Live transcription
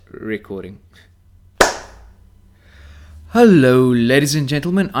Recording. Hello, ladies and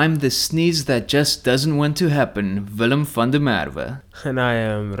gentlemen. I'm the sneeze that just doesn't want to happen, Willem van der Merwe. And I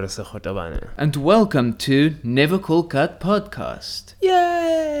am Risa Khotabane. And welcome to Never Call Cut Podcast.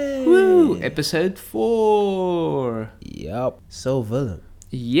 Yay! Woo! Episode 4. Yup. So, Willem,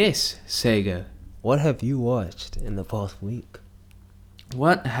 Yes, Sega. what have you watched in the past week?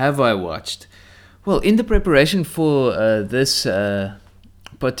 What have I watched? Well, in the preparation for this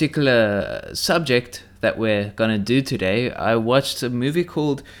particular subject that we're gonna do today, I watched a movie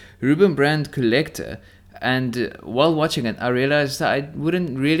called Ruben Brand Collector, and while watching it, I realized that I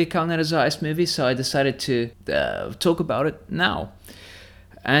wouldn't really count it as a heist movie, so I decided to talk about it now.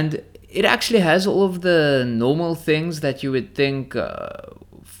 And it actually has all of the normal things that you would think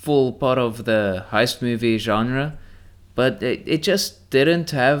fall part of the heist movie genre, but it just didn't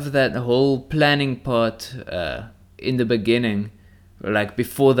have that whole planning part in the beginning. Like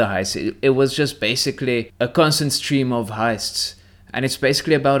before the heist, it was just basically a constant stream of heists, and it's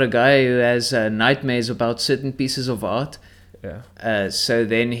basically about a guy who has nightmares about certain pieces of art. Yeah. So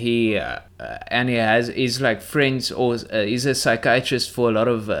then he's like friends, or he's a psychiatrist for a lot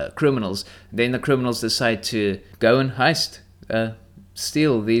of criminals. Then the criminals decide to go and heist,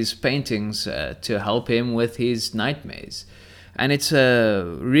 steal these paintings to help him with his nightmares, and it's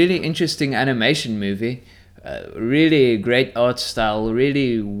a really interesting animation movie. Really great art style,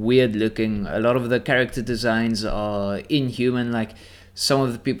 really weird looking. A lot of the character designs are inhuman, like some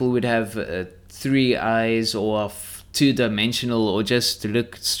of the people would have 3 eyes or are 2-dimensional or just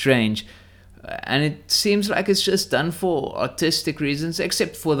look strange. And it seems like it's just done for artistic reasons,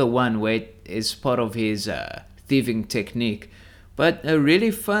 except for the one where it is part of his thieving technique. But a really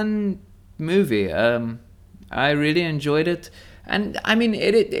fun movie. I really enjoyed it. And I mean,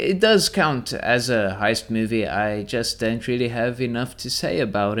 it does count as a heist movie. I just don't really have enough to say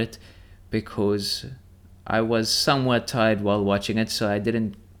about it because I was somewhat tired while watching it, so I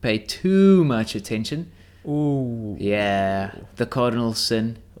didn't pay too much attention. Ooh. Yeah, the cardinal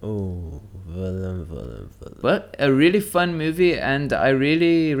sin. Ooh. Willem. But a really fun movie, and I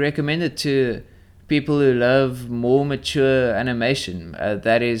really recommend it to people who love more mature animation.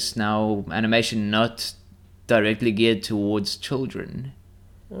 That is now animation not directly geared towards children.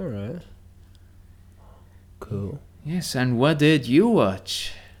 Alright. Cool. Yes, and what did you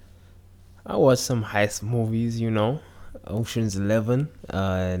watch? I watched some heist movies, Ocean's 11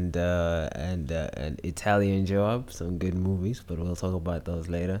 and Italian Job, some good movies, but we'll talk about those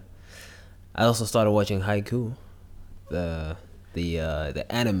later. I also started watching Haiku, the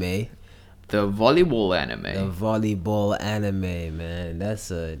anime. The volleyball anime. The volleyball anime, man. That's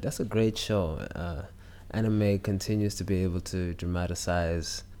a great show. Anime continues to be able to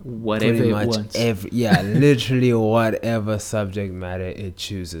dramatize Whatever pretty it much wants. literally whatever subject matter it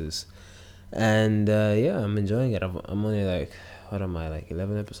chooses. And I'm enjoying it. I'm only like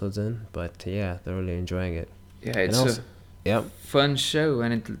 11 episodes in, but yeah, thoroughly enjoying it. Yeah, it's also, a fun show,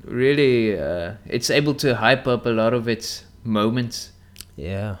 and it really it's able to hype up a lot of its moments.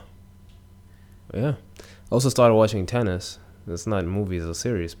 Yeah. Also started watching tennis. It's not movies or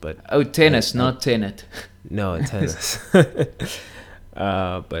series, but Tennis, not Tenet. no, tennis.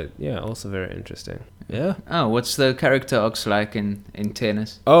 But yeah, also very interesting. Yeah. Oh, what's the character arcs like in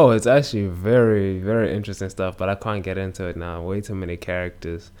Tennis? Oh, it's actually very, very interesting stuff, but I can't get into it now. Way too many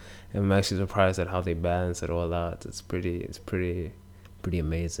characters. I'm actually surprised at how they balance it all out. It's pretty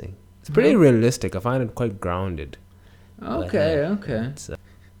amazing. It's pretty realistic. I find it quite grounded. Okay.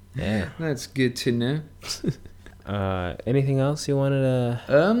 Yeah. That's good to know. Anything else you wanted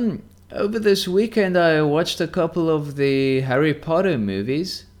to? Over this weekend, I watched a couple of the Harry Potter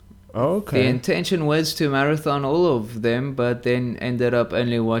movies. Oh, okay. The intention was to marathon all of them, but then ended up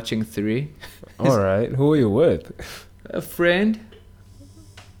only watching 3. All right. Who are you with? A friend,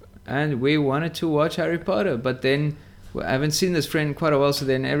 and we wanted to watch Harry Potter, but then I haven't seen this friend in quite a while, so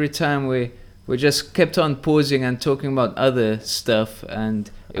then every time we just kept on pausing and talking about other stuff, and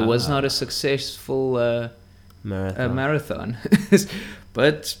it was not a successful marathon.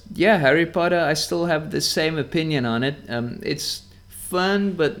 But yeah, Harry Potter, I still have the same opinion on it. It's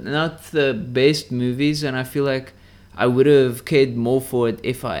fun, but not the best movies, and I feel like I would have cared more for it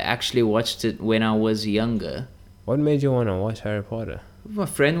if I actually watched it when I was younger. What made you want to watch Harry Potter? My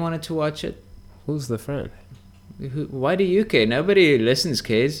friend wanted to watch it. Who's the friend? Why do you care? Nobody listens,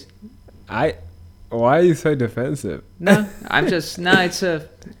 cares. Why are you so defensive? No, I'm just I'm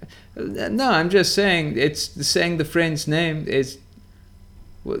just saying saying the friend's name is.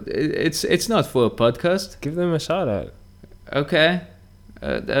 It's not for a podcast. Give them a shout out. Okay,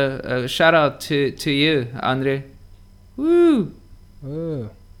 shout out to you, Andre. Woo! Ooh.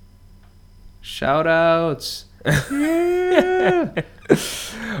 Shout outs.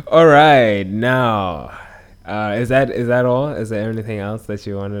 All right, now, is that all? Is there anything else that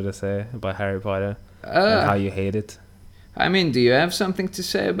you wanted to say about Harry Potter and how you hate it? I mean, do you have something to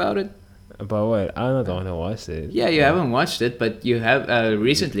say about it? About what? I'm not the one who watched it. Yeah, you haven't watched it, but you have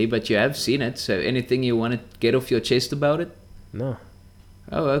recently, but you have seen it. So anything you want to get off your chest about it? No.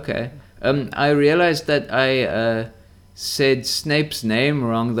 Oh, okay. I realized that I said Snape's name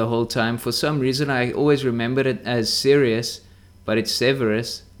wrong the whole time. For some reason, I always remembered it as Sirius, but it's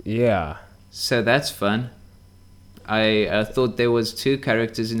Severus. Yeah. So that's fun. I thought there was 2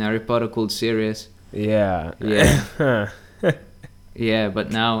 characters in Harry Potter called Sirius. Yeah. Yeah. Yeah,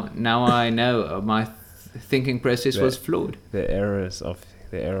 but now I know my thinking process was flawed. The error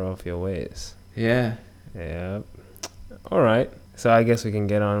of your ways. Yeah. Yeah. All right. So I guess we can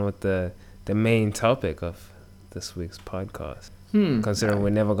get on with the main topic of this week's podcast. Considering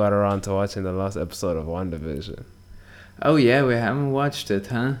we never got around to watching the last episode of WandaVision. Oh yeah, we haven't watched it,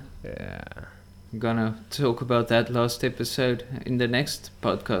 huh? Yeah. I'm gonna talk about that last episode in the next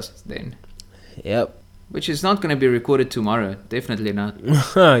podcast then. Yep. Which is not going to be recorded tomorrow. Definitely not.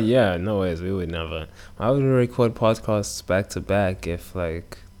 Yeah, no ways. We would never. Why would we record podcasts back to back if,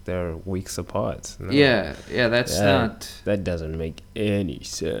 like, they're weeks apart? No. Yeah, that's not... That doesn't make any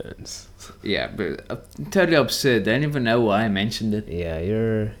sense. Yeah, but totally absurd. I don't even know why I mentioned it. Yeah,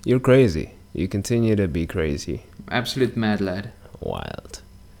 you're crazy. You continue to be crazy. Absolute mad lad. Wild.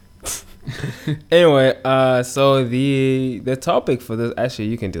 Anyway, so the topic for this, actually,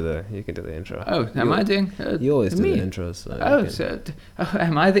 you can do the intro. Oh, am I doing? You always do me? the intro. So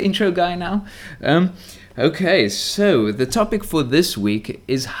am I the intro guy now? Okay, so the topic for this week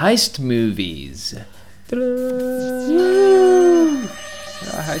is heist movies.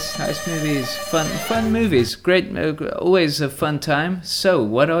 Heist movies, fun movies, great, always a fun time. So,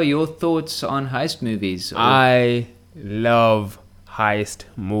 what are your thoughts on heist movies? I love heist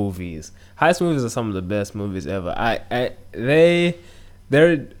movies. Heist movies are some of the best movies ever. They're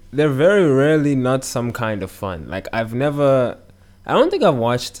very rarely not some kind of fun. Like I don't think I've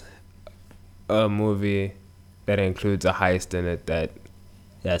watched a movie that includes a heist in it that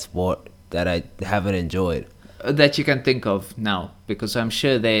I haven't enjoyed. That you can think of now, because I'm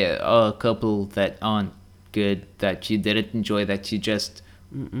sure there are a couple that aren't good that you didn't enjoy, that you just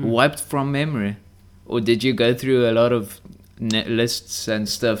wiped from memory. Or did you go through a lot of lists and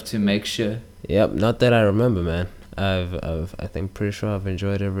stuff to make sure? Yep, not that I remember, man. I think pretty sure I've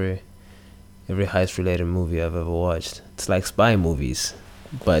enjoyed every heist related movie I've ever watched. It's like spy movies,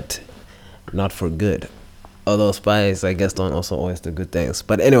 but not for good. Although spies, I guess, don't also always do good things.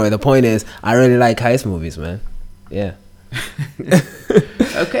 But anyway, the point is, I really like heist movies, man. Yeah.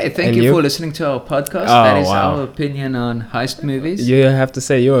 Okay, thank you for listening to our podcast. That is our opinion on heist movies. You have to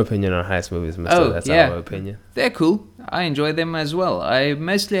say your opinion on heist movies, Mr. That's our opinion. They're cool. I enjoy them as well. I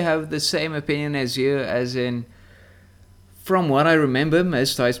mostly have the same opinion as you, as in, from what I remember,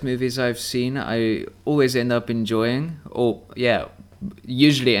 most heist movies I've seen, I always end up enjoying.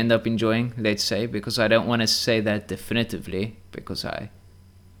 Usually end up enjoying, let's say, because I don't want to say that definitively, because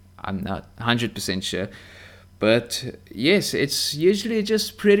I'm not 100% sure. But yes, it's usually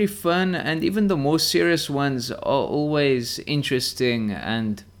just pretty fun, and even the more serious ones are always interesting,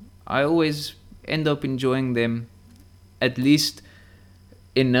 and I always end up enjoying them at least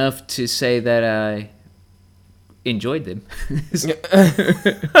enough to say that I enjoyed them.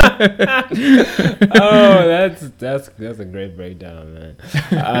 Oh, that's a great breakdown, man.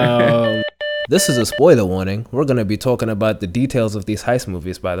 This is a spoiler warning. We're gonna be talking about the details of these heist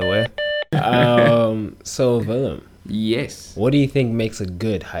movies, by the way. So Willem, yes, what do you think makes a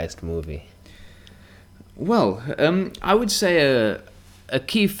good heist movie? Well, I would say a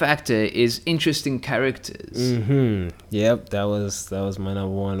key factor is interesting characters. Yep, that was my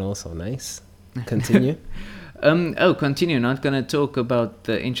number one also. Nice. Continue. Continue. Not gonna talk about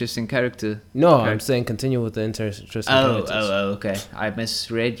the interesting character. No, I'm saying continue with the interesting characters. Okay. I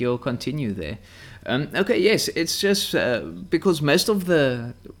misread your continue there. Okay, yes, it's just because most of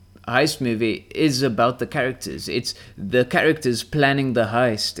the heist movie is about the characters. It's the characters planning the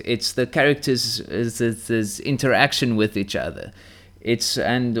heist. It's the characters' this interaction with each other.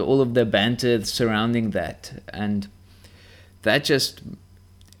 And all of the banter surrounding that, and that just.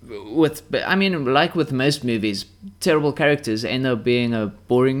 Like with most movies, terrible characters end up being a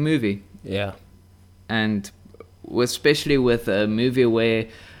boring movie. Yeah. And especially with a movie where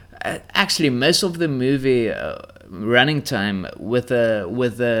actually most of the movie running time with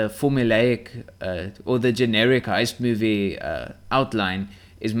a formulaic or the generic heist movie outline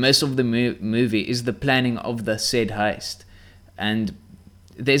is most of the movie is the planning of the said heist. And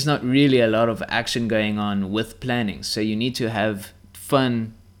there's not really a lot of action going on with planning. So you need to have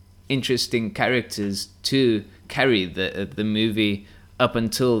fun, interesting characters to carry the movie up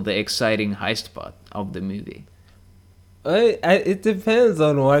until the exciting heist part of the movie. It depends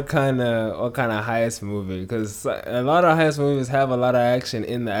on what kind of heist movie, because a lot of heist movies have a lot of action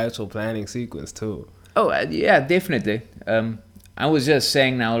in the actual planning sequence too. Oh, yeah, definitely. I was just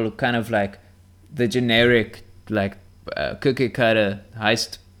saying now, kind of like the generic, like cookie cutter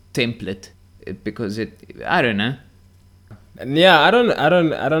heist template, because I don't know. And yeah, I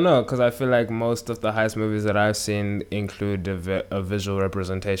don't know, because I feel like most of the heist movies that I've seen include a visual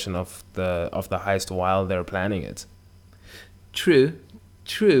representation of the heist while they're planning it. True.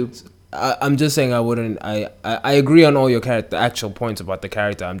 I'm just saying I agree on all your actual points about the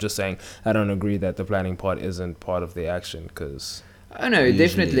character. I'm just saying I don't agree that the planning part isn't part of the action, because oh no, it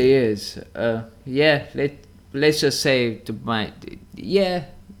definitely is. Yeah, let's just say I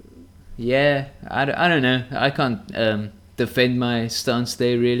don't know. I can't defend my stance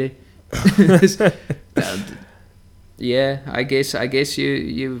there really. Yeah, I guess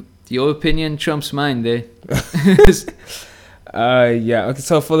your opinion trumps mine there. Yeah. Okay.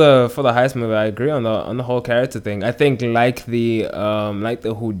 So for the heist movie, I agree on the whole character thing. I think like the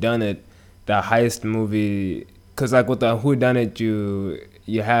whodunit, the heist movie, because like with the whodunit,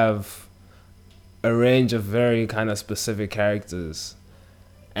 you have a range of very kind of specific characters,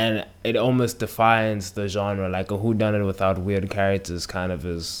 and it almost defines the genre. Like a whodunit without weird characters kind of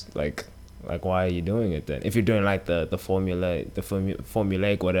is like why are you doing it then? If you're doing like the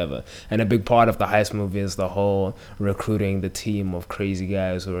formulaic whatever. And a big part of the heist movie is the whole recruiting the team of crazy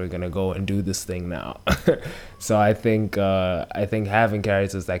guys who are gonna go and do this thing now. So I think having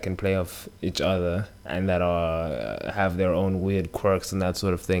characters that can play off each other and that are have their own weird quirks and that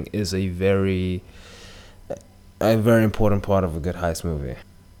sort of thing is a very important part of a good heist movie.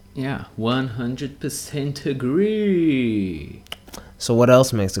 Yeah, 100% agree. So what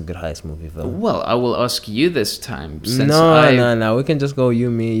else makes a good heist movie, Phil? Well, I will ask you this time. Since No. We can just go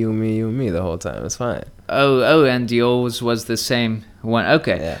you, me the whole time. It's fine. Oh, and yours was the same one.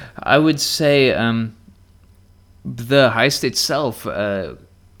 Okay. Yeah. I would say the heist itself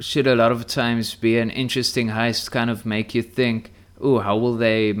should a lot of times be an interesting heist, kind of make you think, oh, how will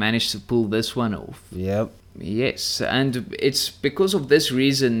they manage to pull this one off? Yep. Yes, and it's because of this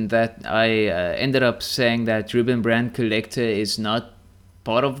reason that I ended up saying that Ruben Brand Collector is not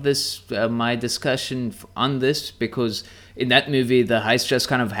part of this my discussion on this, because in that movie the heist just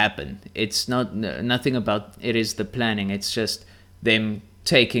kind of happened. It's nothing about it is the planning. It's just them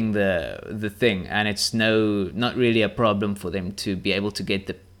taking the thing, and it's not really a problem for them to be able to get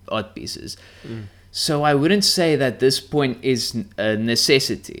the art pieces. So I wouldn't say that this point is a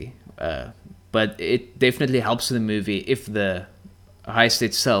necessity. But it definitely helps the movie if the heist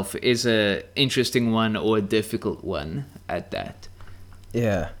itself is a interesting one or a difficult one at that.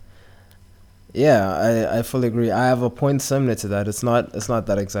 Yeah, I fully agree. I have a point similar to that. It's not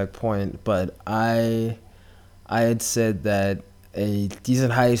that exact point, but I had said that a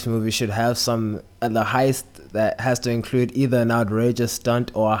decent heist movie should have the heist that has to include either an outrageous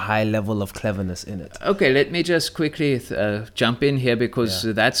stunt or a high level of cleverness in it. Okay, let me just quickly jump in here, because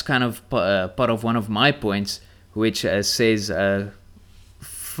that's kind of part of one of my points, which says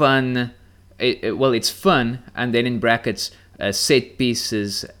fun. It's fun, and then in brackets set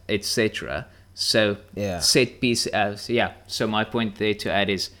pieces, etc. So set piece. So my point there to add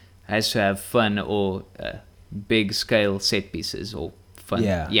has to have fun or big scale set pieces or fun.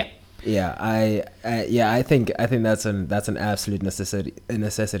 I think that's an absolute necessity,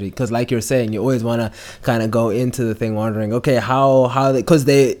 because like you're saying, you always want to kind of go into the thing wondering, okay, how because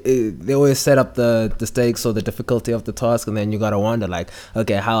they always set up the stakes or the difficulty of the task, and then you gotta wonder like,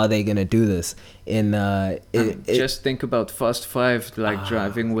 okay, how are they gonna do this? Just think about Fast 5, like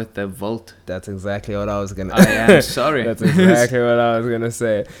driving with the Volt. That's exactly what I was gonna. I am sorry. That's exactly what I was gonna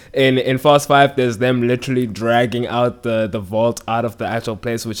say. In Fast 5, there's them literally dragging out the vault out of the actual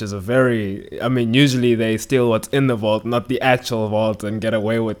place, which is usually they steal what's in the vault, not the actual vault, and get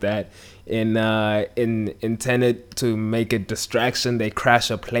away with that. In Tenet, to make a distraction, they crash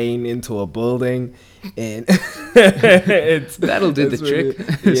a plane into a building, and that'll do the trick.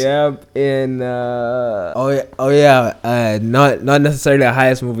 Yeah. Not necessarily a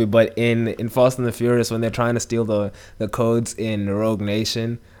heist movie, but in Fast and the Furious, when they're trying to steal the codes in Rogue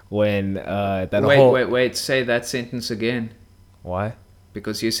Nation, when wait, say that sentence again. Why?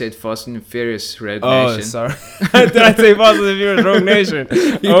 Because you said Fast and Furious Rogue Oh, Nation. sorry. Did I say Fast and Furious Rogue Nation?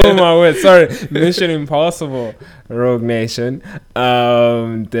 Oh my word! Sorry, Mission Impossible Rogue Nation.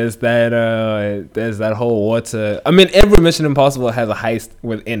 There's that whole water. I mean, every Mission Impossible has a heist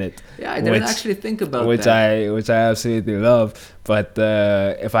within it. Yeah, I didn't actually think about which that. which I absolutely love. But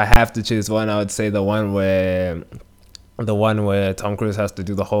if I have to choose one, I would say the one where Tom Cruise has to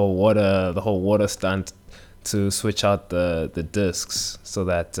do the whole water stunt to switch out the discs so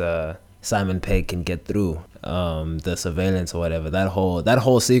that Simon Pegg can get through the surveillance or whatever. That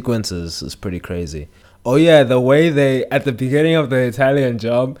whole sequence is pretty crazy. Oh yeah, the way they at the beginning of the Italian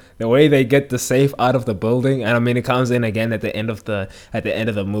Job, the way they get the safe out of the building, and I mean it comes in again at the end of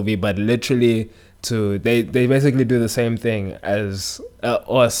the movie, but literally they basically do the same thing as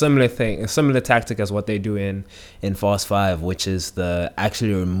or a similar tactic as what they do in Fast 5, which is the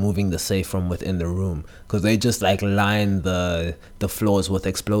actually removing the safe from within the room, because they just like line the floors with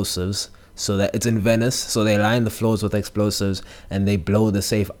explosives. So that it's in Venice, so they line the floors with explosives and they blow the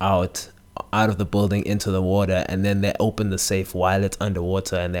safe out of the building into the water, and then they open the safe while it's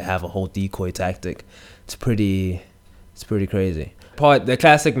underwater, and they have a whole decoy tactic. It's pretty crazy. The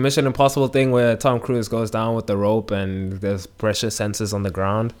classic Mission Impossible thing where Tom Cruise goes down with the rope and there's pressure sensors on the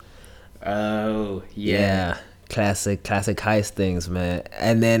ground. Oh yeah. Classic heist things, man.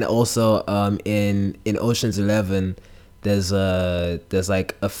 And then also in Ocean's 11, there's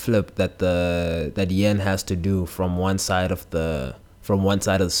like a flip that Yen has to do from one side of the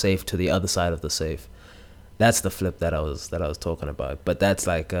safe to the other side of the safe. That's the flip that I was talking about. But that's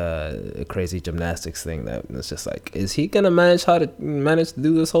like a crazy gymnastics thing that it's just like, is he gonna manage to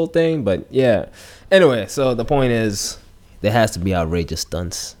do this whole thing? But yeah. Anyway, so the point is there has to be outrageous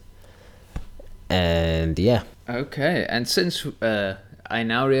stunts. And yeah. Okay, and since I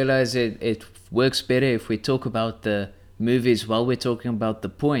now realize it works better if we talk about the movies while we're talking about the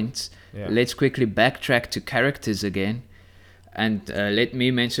points, let's quickly backtrack to characters again. And let me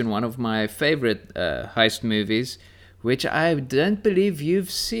mention one of my favorite heist movies, which I don't believe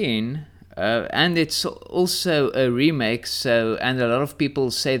you've seen. And it's also a remake, and a lot of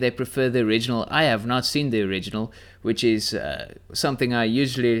people say they prefer the original. I have not seen the original, which is something I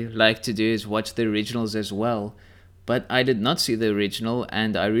usually like to do, is watch the originals as well. But I did not see the original,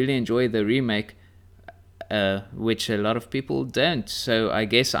 and I really enjoy the remake, which a lot of people don't. So I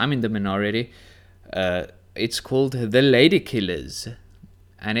guess I'm in the minority. It's called The Lady Killers,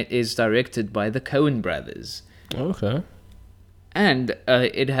 and it is directed by the Coen brothers. Okay. And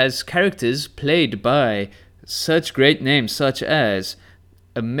it has characters played by such great names such as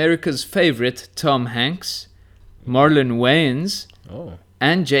America's favorite Tom Hanks, Marlon Wayans,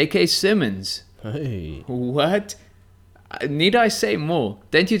 and J.K. Simmons. Hey. What? Need I say more?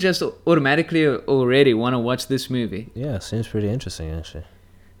 Don't you just automatically already want to watch this movie? Yeah, seems pretty interesting actually.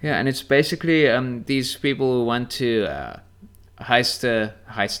 Yeah, and it's basically these people who want to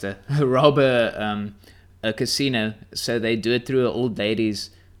rob a casino. So they do it through an old lady's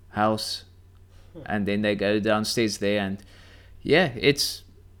house, and then they go downstairs there, and yeah, it's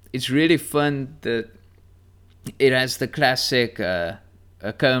really fun. It has the classic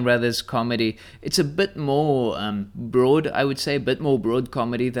Coen Brothers comedy. It's a bit more broad, I would say, a bit more broad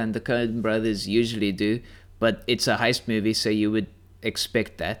comedy than the Coen Brothers usually do. But it's a heist movie, so you would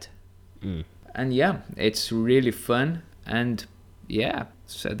expect that. And yeah, it's really fun. And yeah,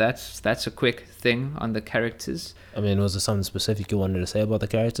 so that's a quick thing on the characters. I mean, was there something specific you wanted to say about the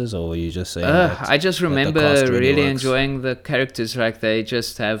characters, or were you just saying I just remember really works? enjoying the characters. Like, they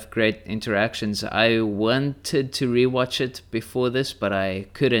just have great interactions. I wanted to rewatch it before this, but I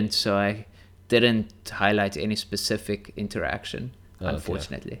couldn't, so I didn't highlight any specific interaction,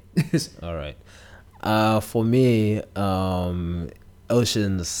 unfortunately. All right. For me,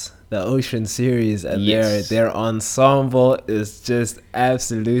 the Ocean series and their ensemble is just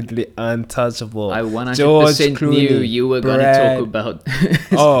absolutely untouchable. I 100% knew you were going to talk about.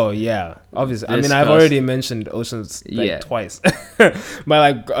 Oh yeah, obviously. I mean, I've already mentioned Ocean's twice, but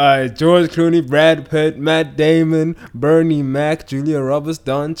like George Clooney, Brad Pitt, Matt Damon, Bernie Mac, Julia Roberts,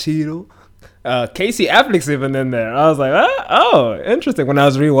 Don Cheadle. Casey Affleck's even in there. I was like, oh, interesting. When I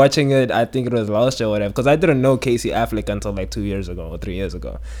was rewatching it, I think it was last year or whatever, because I didn't know Casey Affleck until like 2 years ago or 3 years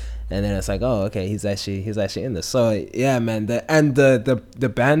ago, and then it's like, oh, okay, he's actually in this. So yeah, man,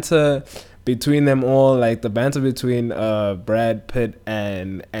 the banter between them all, like the banter between Brad Pitt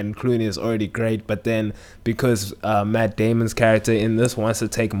and Clooney is already great, but then because Matt Damon's character in this wants to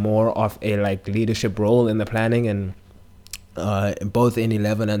take more of a like leadership role in the planning, and both in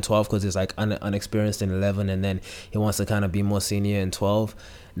 11 and 12, because he's like unexperienced in 11 and then he wants to kind of be more senior in 12,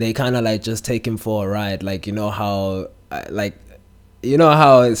 they kind of like just take him for a ride. Like, you know how like you know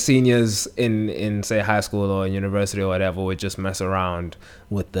how seniors in say high school or university or whatever would just mess around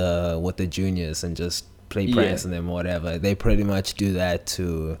with the juniors and just play pranks on them or whatever. They pretty much do that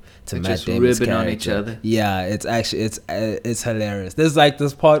to Matt just Damon's ribbing character. on each other. Yeah, it's actually it's hilarious. There's like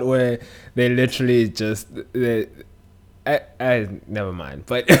this part where they literally just I never mind,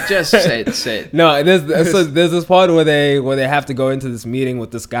 but Just say it. No, there's this part where they have to go into this meeting with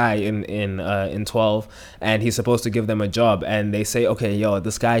this guy in 12, and he's supposed to give them a job, and they say, okay, yo,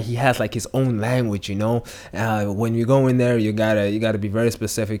 this guy, he has like his own language, you know. When you go in there, you gotta be very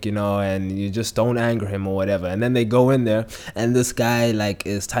specific, you know, and you just don't anger him or whatever. And then they go in there, and this guy like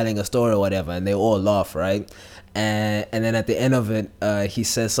is telling a story or whatever, and they all laugh, right? And then at the end of it, he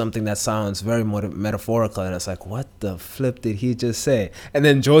says something that sounds very metaphorical, and it's like, what the flip did he just say? And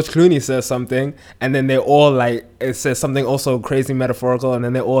then George Clooney says something, and then they all like, it says something also crazy metaphorical, and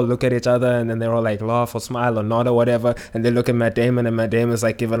then they all look at each other, and then they're all like laugh or smile or nod or whatever, and they look at Matt Damon, and Matt Damon's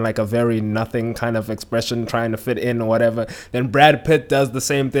like giving like a very nothing kind of expression, trying to fit in or whatever. Then Brad Pitt does the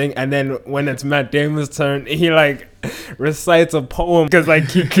same thing, and then when it's Matt Damon's turn, he like recites a poem because like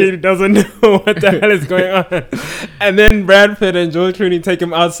he doesn't know what the hell is going on. And then Brad Pitt and George Clooney take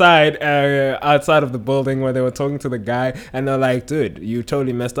him outside of the building where they were talking to the guy, and they're like, dude, you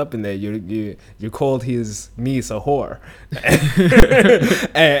totally messed up in there. You called his niece a whore.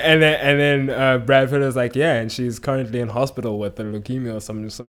 and then Brad Pitt is like, yeah, and she's currently in hospital with leukemia or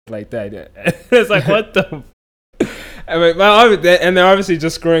something like that. It's like, what the I mean, and they're obviously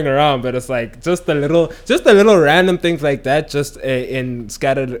just screwing around, but it's like just the little random things like that, just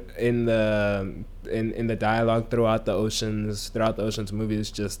scattered in the dialogue throughout the Oceans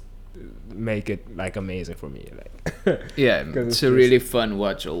movies, just make it like amazing for me. Like, yeah, it's a really fun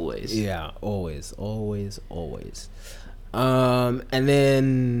watch always. Yeah, always. And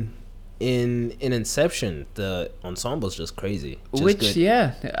then in Inception, the ensemble's just crazy.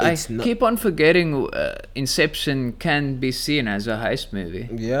 I keep on forgetting Inception can be seen as a heist movie.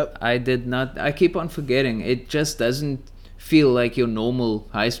 Yep. I keep on forgetting. It just doesn't feel like your normal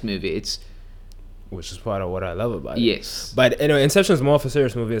heist movie. Which is part of what I love about it. Yes. But anyway, Inception's more of a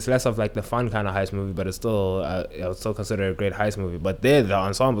serious movie. It's less of like the fun kind of heist movie, but it's still, I would still consider it a great heist movie. But there, the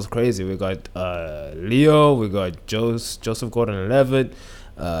ensemble's crazy. We got Leo, we got Joseph Gordon-Levitt,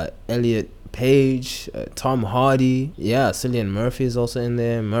 Elliot Page, Tom Hardy. Yeah, Cillian Murphy is also in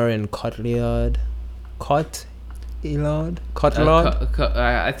there. Marion Cotillard. I think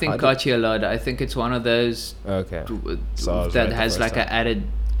Cotillard. I think it's one of those that has like an added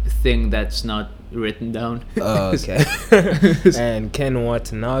thing that's not written down. Okay. And Ken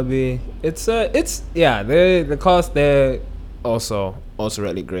Watanabe. The cast there also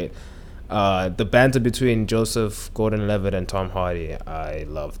really great. The banter between Joseph Gordon-Levitt and Tom Hardy I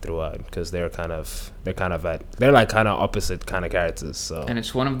love throughout, because they're kind of opposite kind of characters. So, and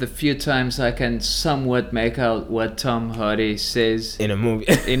it's one of the few times I can somewhat make out what Tom Hardy says in a movie.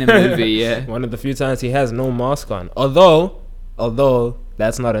 Yeah. One of the few times he has no mask on. Although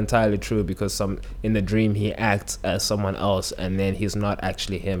that's not entirely true, because in the dream he acts as someone else, and then he's not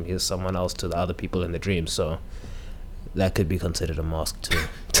actually him. He's someone else to the other people in the dream. So that could be considered a mask too.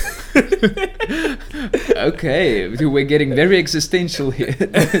 Okay, we're getting very existential here.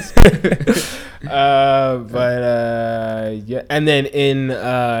 Yeah, and then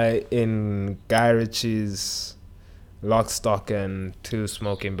in Guy Ritchie's Lock, Stock, and Two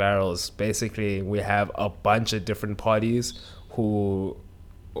Smoking Barrels, basically we have a bunch of different parties who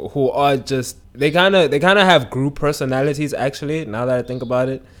are just they kind of have group personalities. Actually, now that I think about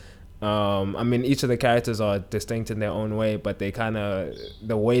it. I mean, each of the characters are distinct in their own way, but the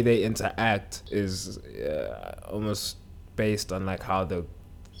way they interact is almost based on like how the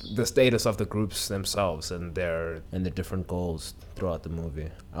status of the groups themselves and the different goals throughout the movie.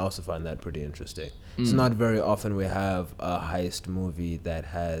 I also find that pretty interesting. It's not very often we have a heist movie that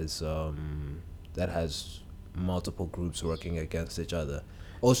has multiple groups working against each other.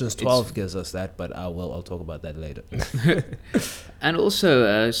 Ocean's 12 gives us that, but I'll talk about that later. And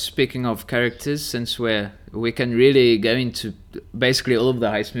also, speaking of characters, since we can really go into basically all of the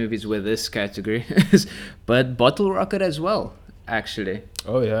heist movies with this category, but Bottle Rocket as well, actually.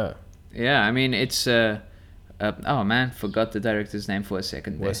 Oh yeah. Yeah, I mean it's forgot the director's name for a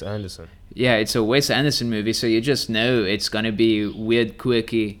second. Wes Anderson. Yeah, it's a Wes Anderson movie, so you just know it's gonna be weird,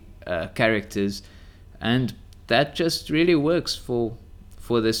 quirky characters, and that just really works for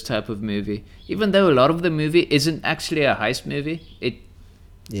this type of movie. Even though a lot of the movie isn't actually a heist movie, it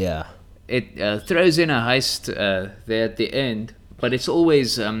throws in a heist there at the end, but it's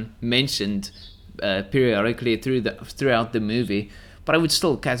always mentioned periodically throughout the movie. But I would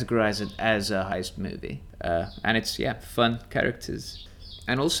still categorize it as a heist movie. and it's fun characters.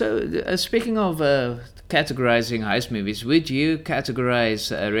 And also, speaking of categorizing heist movies, would you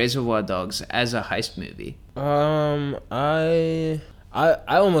categorize Reservoir Dogs as a heist movie? I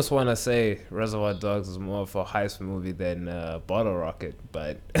almost want to say Reservoir Dogs is more of a heist movie than Bottle Rocket,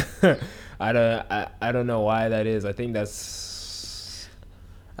 but I don't know why that is. I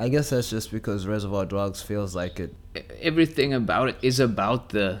guess that's just because Reservoir Dogs feels like it. Everything about it is about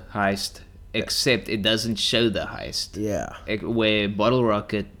the heist, except it doesn't show the heist. Yeah. Where Bottle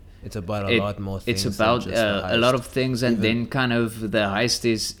Rocket, it's about a lot more things. It's about than just the a lot heist. of things, and then kind of the heist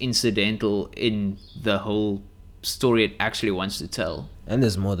is incidental in the whole story it actually wants to tell. And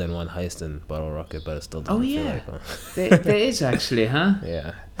there's more than one heist in Bottle Rocket, but it still doesn't feel like one. There is actually, huh?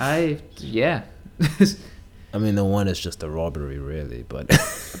 Yeah. I mean, the one is just a robbery, really, but...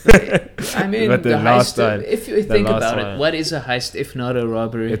 I mean, but the last heist, one, if you think about one, it, what is a heist if not a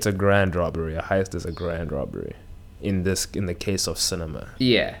robbery? It's a grand robbery. A heist is a grand robbery. In the case of cinema.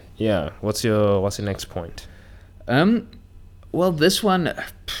 Yeah. Yeah. What's your next point? Well, this one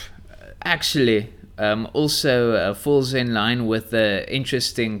actually also falls in line with the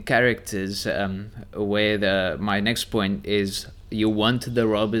interesting characters, where my next point is you want the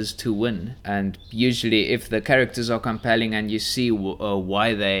robbers to win. And usually if the characters are compelling and you see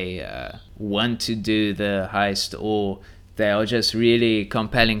why they want to do the heist, or they are just really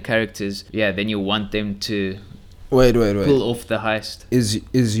compelling characters, then you want them to Wait. pull off the heist.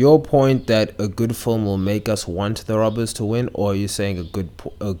 Is your point that a good film will make us want the robbers to win, or are you saying a good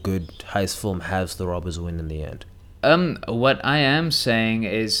heist film has the robbers win in the end? What I am saying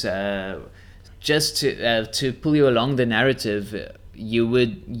is just to pull you along the narrative, you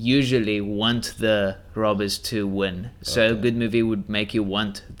would usually want the robbers to win. So a good movie would make you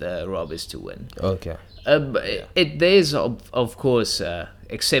want the robbers to win. Okay. There's of course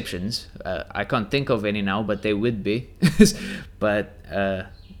exceptions. I can't think of any now, but they would be. but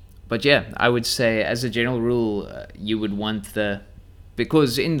yeah, I would say as a general rule, you would want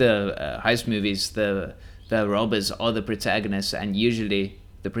because in the heist movies, the robbers are the protagonists, and usually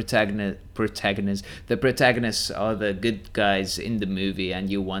the protagonists are the good guys in the movie, and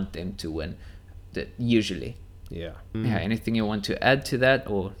you want them to win. Usually. Yeah. Yeah. Anything you want to add to that,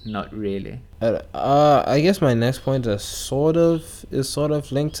 or not really? I guess my next point is sort of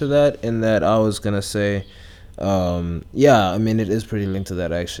linked to that, in that I was gonna say, I mean it is pretty linked to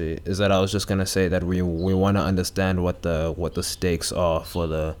that actually. Is that I was just gonna say that we want to understand what the stakes are for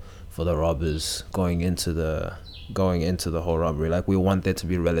the robbers going into the whole robbery. Like, we want there to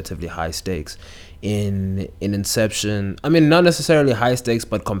be relatively high stakes. In Inception, I mean, not necessarily high stakes,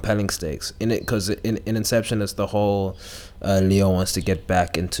 but compelling stakes in it, because in Inception it's the whole Leo wants to get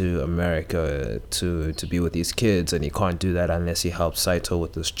back into America to be with these kids, and he can't do that unless he helps Saito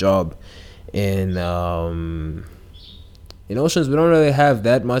with this job. In Oceans, we don't really have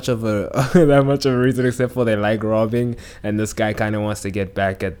that much of a reason, except for they like robbing, and this guy kind of wants to get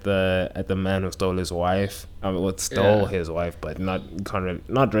back at the man who stole his wife. I mean, stole his wife, but not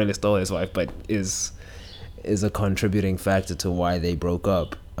really stole his wife, but is a contributing factor to why they broke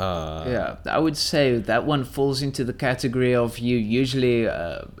up. I would say that one falls into the category of, you usually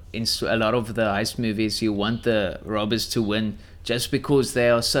in a lot of the heist movies, you want the robbers to win just because they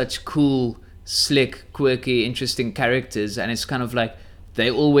are such cool, slick, quirky, interesting characters, and it's kind of like they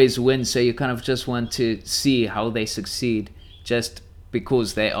always win, so you kind of just want to see how they succeed just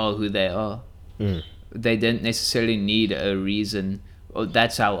because they are who they are. They don't necessarily need a reason, or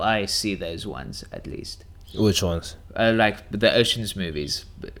that's how I see those ones, at least. Which ones? Like the Oceans movies.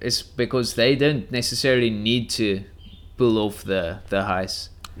 It's because they don't necessarily need to pull off the heist.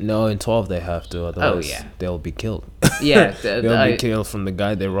 No, in 12 they have to, otherwise they'll be killed. Yeah. They'll be killed from the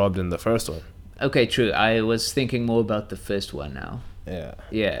guy they robbed in the first one. Okay, true. I was thinking more about the first one now. Yeah.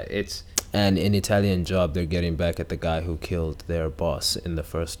 Yeah, it's... And in Italian Job, they're getting back at the guy who killed their boss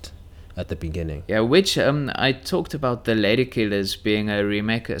at the beginning. Yeah, which I talked about the Lady Killers being a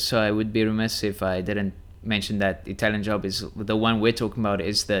remake, so I would be remiss if I didn't mention that Italian Job is the one we're talking about,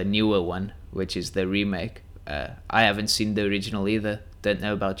 is the newer one, which is the remake. I haven't seen the original either. Don't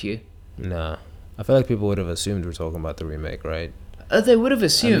know about you. Nah. I feel like people would have assumed we're talking about the remake, right? They would have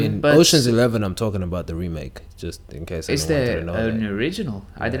assumed, I mean, but... Ocean's 11, I'm talking about the remake, just in case is anyone there wanted to know an that. original?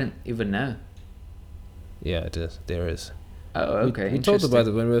 Yeah. I didn't even know. Yeah, it is. There is. Oh, okay. We talked about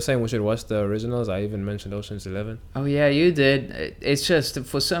it when we were saying we should watch the originals. I even mentioned Ocean's 11. Oh yeah, you did. It's just,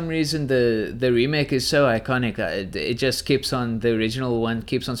 for some reason, the remake is so iconic. It just keeps on, the original one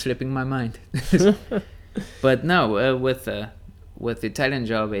keeps on slipping my mind. But no, with Italian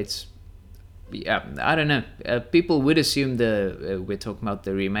Job, it's yeah, I don't know. People would assume we're talking about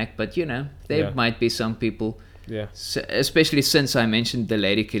the remake, but there Yeah. might be some people, Yeah. especially since I mentioned the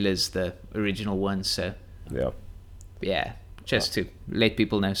Lady Killers, the original one. So Yeah. yeah, just to let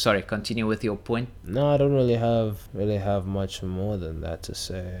people know. Sorry, continue with your point. No, I don't really have much more than that to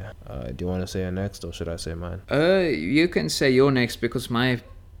say. Do you want to say your next, or should I say mine? You can say your next because my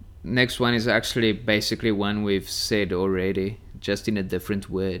next one is actually basically one we've said already, just in a different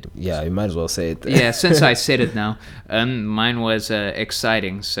word. Yeah, you might as well say it. Yeah, since I said it now, mine was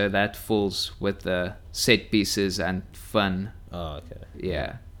exciting, so that falls with the set pieces and fun. Oh, okay.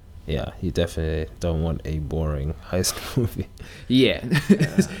 Yeah, Yeah, you definitely don't want a boring heist movie. yeah,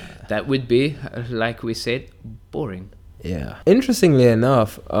 that would be, like we said, boring. Yeah. Interestingly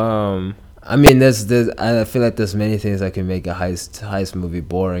enough, I mean, I feel like there's many things that can make a heist movie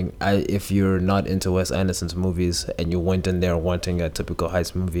boring. If you're not into Wes Anderson's movies and you went in there wanting a typical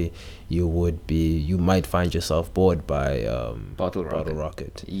heist movie, you might find yourself bored by Bottle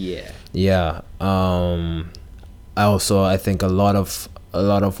Rocket. Yeah. Yeah. I think a lot of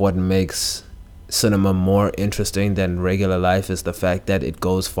what makes cinema more interesting than regular life is the fact that it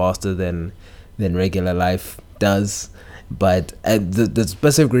goes faster than regular life does. But the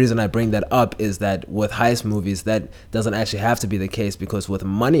specific reason I bring that up is that with heist movies, that doesn't actually have to be the case, because with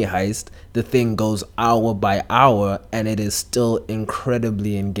Money Heist, the thing goes hour by hour and it is still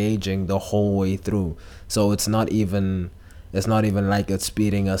incredibly engaging the whole way through. So it's not even like it's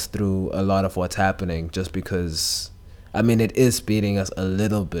speeding us through a lot of what's happening, just because, I mean, it is speeding us a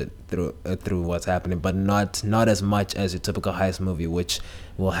little bit through what's happening, but not as much as your typical heist movie, which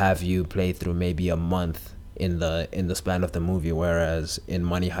will have you play through maybe a month in the span of the movie, whereas in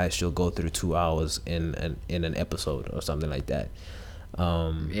Money Heist you'll go through 2 hours in an episode or something like that.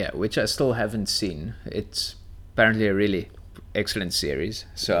 Yeah, which I still haven't seen. It's apparently a really excellent series,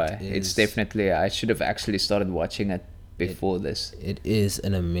 so it's definitely, I should have actually started watching it before this. It is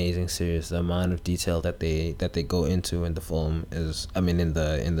an amazing series. The amount of detail that they go into in the film is, I mean, in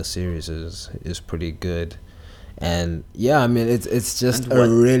the series is pretty good. And yeah, I mean, it's just a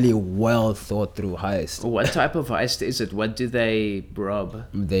really well thought through heist. What type of heist is it? What do they rob?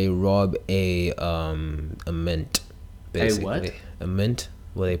 They rob a mint, basically. A what? A mint,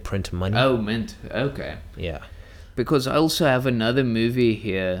 where they print money. Oh, mint. Okay. Yeah. Because I also have another movie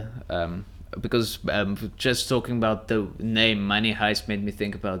here. Because just talking about the name Money Heist made me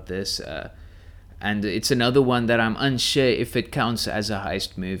think about this. And it's another one that I'm unsure if it counts as a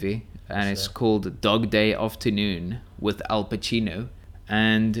heist movie. And it's called Dog Day Afternoon with Al Pacino.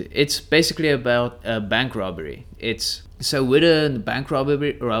 And it's basically about a bank robbery. With a bank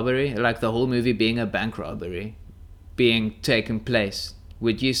robbery, like the whole movie being a bank robbery being taken place,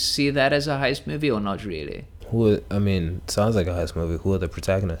 would you see that as a heist movie or not really? Sounds like a heist movie. Who are the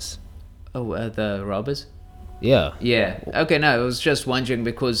protagonists? Oh, the robbers? Yeah. Yeah. Okay, no, I was just wondering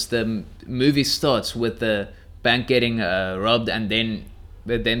because the movie starts with the bank getting robbed and then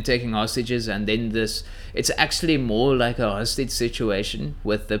with them taking hostages, and then it's actually more like a hostage situation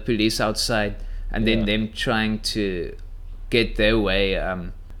with the police outside and then them trying to get their way,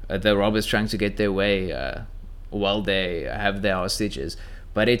 the robbers trying to get their way while they have their hostages.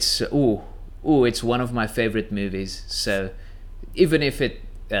 But it's it's one of my favorite movies, so even if it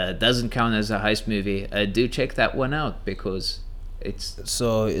doesn't count as a heist movie, do check that one out because it's...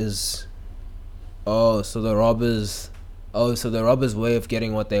 So the robbers' way of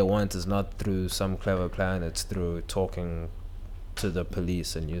getting what they want is not through some clever plan, it's through talking to the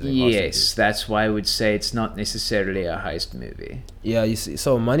police and using hostages. Yes, that's why I would say it's not necessarily a heist movie. Yeah, you see,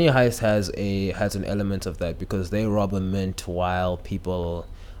 so Money Heist has an element of that, because they rob a mint while people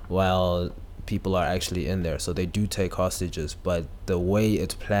are actually in there, so they do take hostages, but the way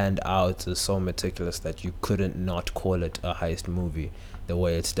it's planned out is so meticulous that you couldn't not call it a heist movie the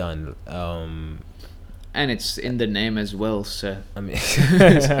way it's done. And it's in the name as well, so I mean,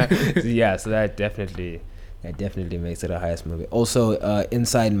 yeah, so that definitely makes it a heist movie. Also,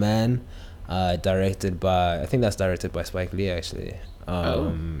 Inside Man, directed by Spike Lee, actually.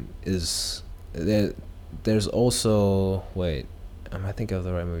 Is there? There's also, wait, am I thinking of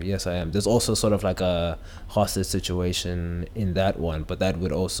the right movie? Yes, I am. There's also sort of like a hostage situation in that one, but that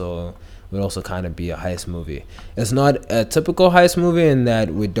would also kind of be a heist movie. It's not a typical heist movie in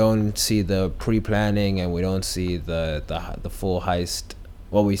that we don't see the pre-planning and we don't see the full heist.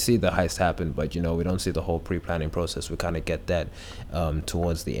 Well, we see the heist happen, but we don't see the whole pre-planning process. We kind of get that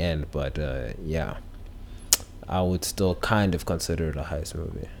towards the end, but yeah, I would still kind of consider it a heist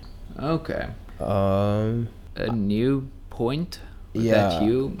movie. okay. Um, A new point Is that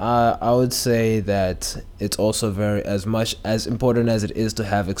you? I would say that it's also very as much as important as it is to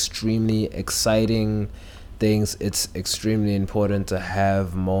have extremely exciting things. It's extremely important to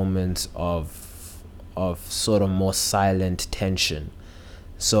have moments of sort of more silent tension.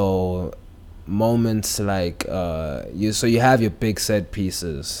 So moments like you have your big set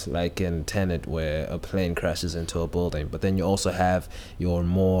pieces like in Tenet where a plane crashes into a building, but then you also have your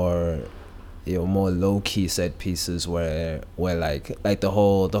more low key set pieces where like the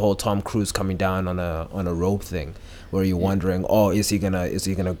whole Tom Cruise coming down on a rope thing, where you're wondering, oh, is he gonna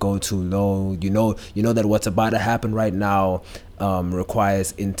go too low? You know that what's about to happen right now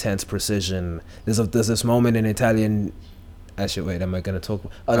requires intense precision. There's this moment in Italian. Actually, wait, am I gonna talk?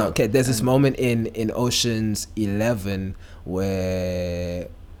 Oh no, okay. There's this moment in Ocean's 11 where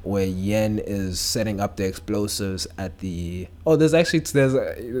Yen is setting up the explosives at the. Oh, where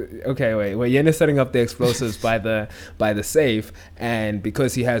Yen is setting up the explosives by the safe, and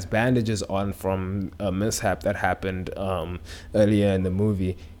because he has bandages on from a mishap that happened earlier in the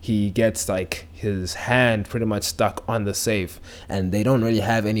movie, he gets like his hand pretty much stuck on the safe, and they don't really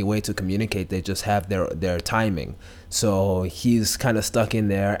have any way to communicate. They just have their timing. So he's kind of stuck in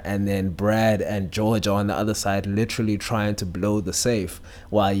there, and then Brad and George are on the other side literally trying to blow the safe,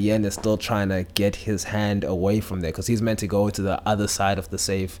 while Yen is still trying to get his hand away from there because he's meant to go to the other side of the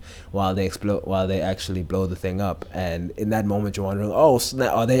safe while they actually blow the thing up. And in that moment you're wondering, oh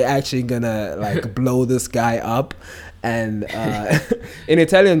snap, are they actually gonna like blow this guy up? And in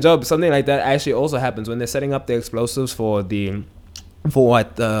Italian Job, something like that actually also happens when they're setting up the explosives for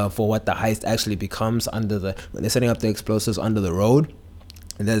what the heist actually becomes when they're setting up the explosives under the road.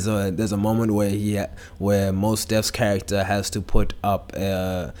 And there's a moment where Mos Def's character has to put up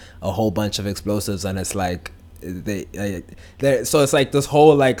a whole bunch of explosives, and it's like so it's like this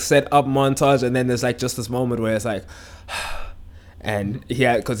whole like set up montage, and then there's like just this moment where it's like and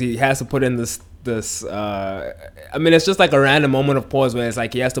because he has to put in this I mean, it's just like a random moment of pause where it's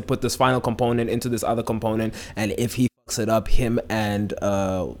like he has to put this final component into this other component, and if he fucks it up, him and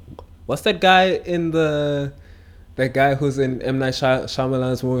what's that guy who's in M. Night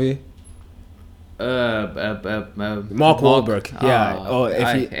Shyamalan's movie? Mark Wahlberg.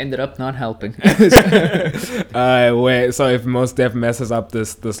 He ended up not helping. So if Mos Def messes up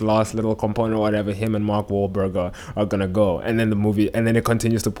this last little component or whatever, him and Mark Wahlberg are gonna go, and then it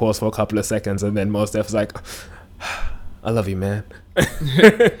continues to pause for a couple of seconds, and then Mos Def's like, I love you, man.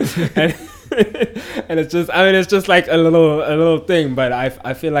 And it's just like a little thing, but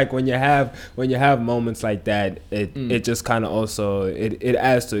I feel like when you have moments like that, it just kind of also it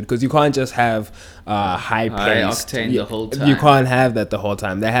adds to it, because you can't just have high octane the whole time. You can't have that the whole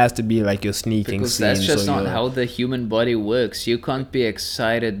time. There has to be like your sneaking because scenes. That's just not how the human body works. You can't be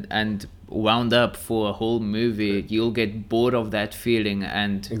excited and wound up for a whole movie. You'll get bored of that feeling,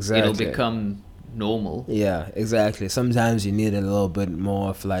 and it'll become normal. Yeah, exactly. Sometimes you need a little bit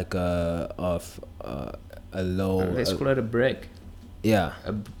more of like a low. Let's call it a break. Yeah.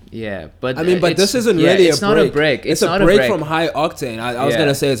 But I mean, but this isn't really it's not a break. It's a break from high octane. I was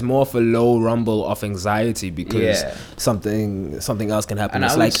gonna say it's more of a low rumble of anxiety, because something else can happen.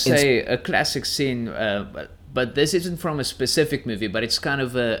 And it's I would say a classic scene, but this isn't from a specific movie, but it's kind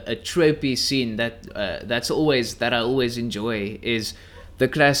of a tropey scene that I always enjoy, is the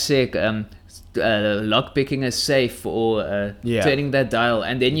classic lock picking a safe or turning that dial,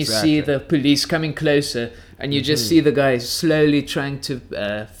 and then you see the police coming closer, and you just see the guy slowly trying to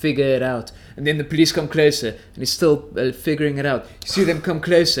figure it out, and then the police come closer and he's still figuring it out. You see them come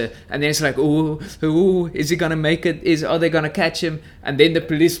closer, and then it's like, ooh, is he gonna make it? Are they gonna catch him? And then the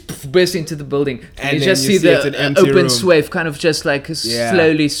police burst into the building, and you just see the open swave kind of just like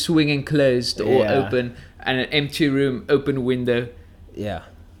slowly swinging closed or open, and an empty room, open window. Yeah.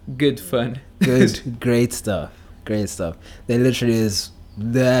 Good fun. Good, great stuff. There actually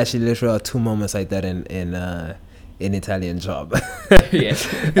literally are two moments like that in Italian Job.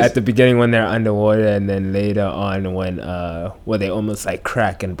 At the beginning when they're underwater, and then later on when where they almost like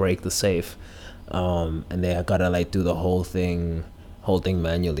crack and break the safe, and they gotta like do the whole thing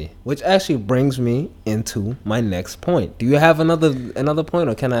manually, which actually brings me into my next point. Do you have another point,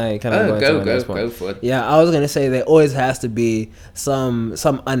 or can I go into my next point? Go for it. Yeah, I was gonna say there always has to be some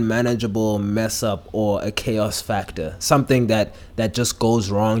unmanageable mess up or a chaos factor, something that just goes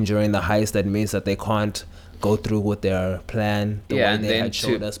wrong during the heist that means that they can't go through with their plan the way and they then had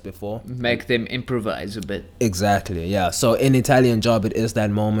showed to us before. make them improvise a bit. Exactly, yeah. So in Italian Job, it is that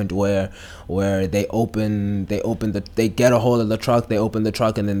moment where they get a hold of the truck, they open the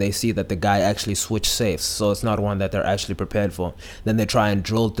truck, and then they see that the guy actually switched safes. So it's not one that they're actually prepared for. Then they try and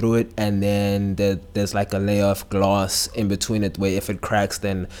drill through it, and then there's like a layer of glass in between it, where if it cracks,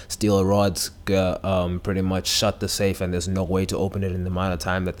 then steel rods pretty much shut the safe, and there's no way to open it in the amount of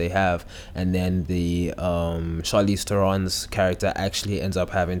time that they have. And then the Charlize Theron's character actually ends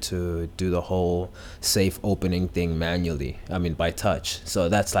up having to do the whole safe opening thing manually. I mean, by touch. So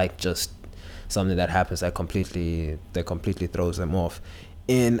that's like just something that happens that completely throws them off.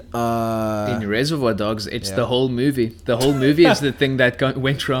 In Reservoir Dogs, it's Yeah. the whole movie. The whole movie is the thing that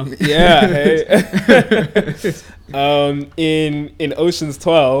went wrong. Yeah. In Ocean's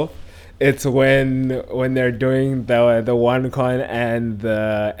 12, it's when they're doing the one con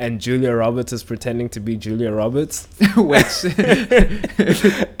and Julia Roberts is pretending to be Julia Roberts. Wait.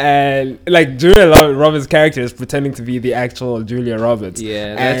 And like Julia Roberts' character is pretending to be the actual Julia Roberts.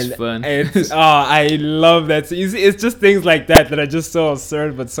 Yeah, that's And fun. It's I love that. So it's just things like that are just so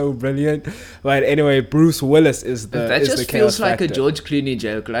absurd but so brilliant. But anyway, Bruce Willis is the That is just the feels chaos like factor. a George Clooney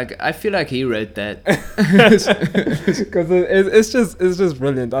joke. Like, I feel like he wrote that. Because it's just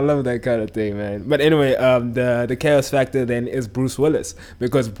brilliant. I love that kind of thing, man. But anyway, the chaos factor then is Bruce Willis,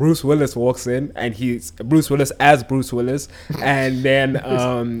 because Bruce Willis walks in and he's Bruce Willis as Bruce Willis, and then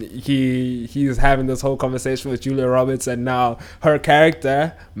he's having this whole conversation with Julia Roberts, and now her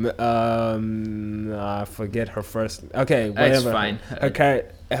character, I forget her first. Okay, whatever. It's fine.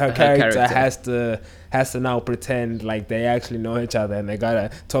 Her character has to now pretend like they actually know each other, and they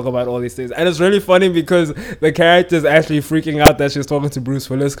gotta talk about all these things. And it's really funny because the character is actually freaking out that she's talking to Bruce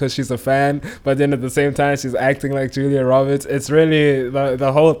Willis because she's a fan, but then at the same time she's acting like Julia Roberts. It's really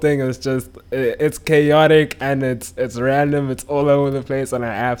the whole thing is just it's chaotic and it's random. It's all over the place, and I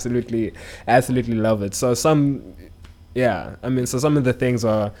absolutely love it. So some of the things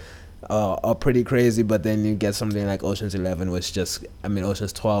are pretty crazy, but then you get something like Ocean's 12,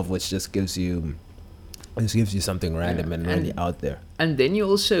 which just gives you something random and really out there. And then you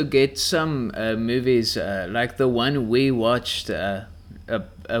also get some movies like the one we watched a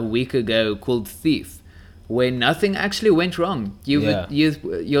week ago called Thief, where nothing actually went wrong.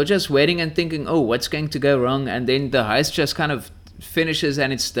 You're just waiting and thinking, oh, what's going to go wrong? And then the heist just kind of finishes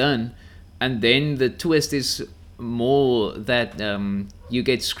and it's done. And then the twist is more that you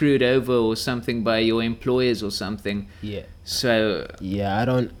get screwed over or something by your employers or something. Yeah. So yeah, I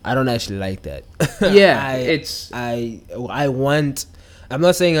don't actually like that. Yeah, I want. I'm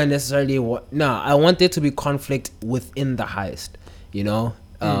not saying I necessarily want. No, I want there to be conflict within the heist. You know,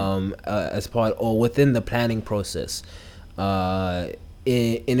 as part or within the planning process.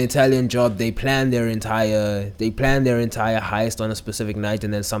 In Italian Job, they plan their entire heist on a specific night,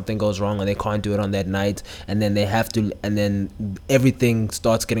 and then something goes wrong and they can't do it on that night, and then then everything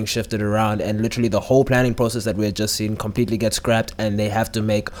starts getting shifted around, and literally the whole planning process that we had just seen completely gets scrapped, and they have to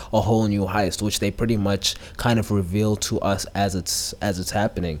make a whole new heist, which they pretty much kind of reveal to us as it's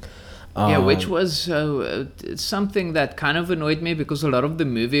happening. Which was something that kind of annoyed me, because a lot of the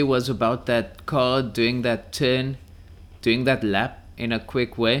movie was about that car doing that turn, doing that lap in a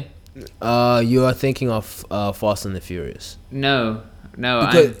quick way. You are thinking of Fast and the Furious. No,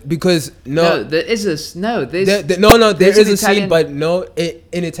 because there is a there is a scene, Italian, but no,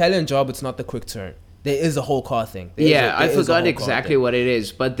 in Italian Job it's not the quick turn. There is a whole car thing. I forgot exactly what it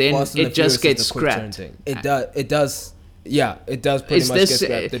is, but then it just gets scrapped. It does. Yeah, it does pretty much get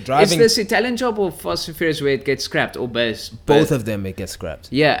scrapped. The Is driving, this Italian Job or Fast and Furious where it gets scrapped, or both? both of them, it gets scrapped.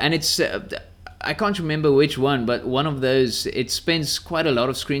 Yeah, and it's I can't remember which one, but one of those, it spends quite a lot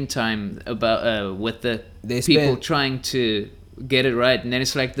of screen time about with the people trying to get it right, and then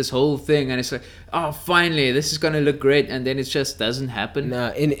it's like this whole thing, and it's like, oh, finally this is gonna look great, and then it just doesn't happen.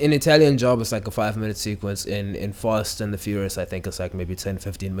 Nah, in Italian Job it's like a 5-minute sequence. In Fast and the Furious I think it's like maybe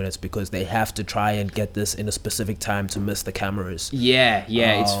 10-15 minutes, because they have to try and get this in a specific time to miss the cameras. Yeah,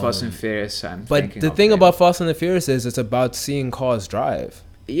 it's Fast and Furious. But the thing about Fast and the Furious is it's about seeing cars drive.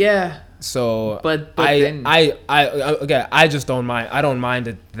 Yeah. So but I just don't mind. I don't mind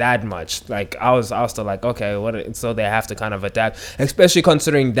it that much. Like I was still like, okay, what? So they have to kind of adapt, especially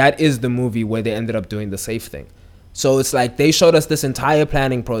considering that is the movie where they ended up doing the safe thing. So it's like they showed us this entire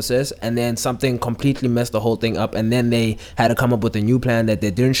planning process, and then something completely messed the whole thing up, and then they had to come up with a new plan that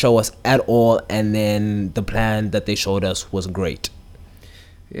they didn't show us at all, and then the plan that they showed us was great.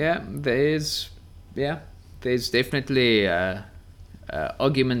 Yeah, there's definitely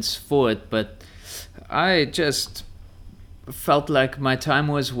arguments for it, but I just felt like my time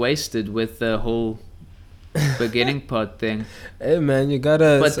was wasted with the whole beginning part thing. Hey man, you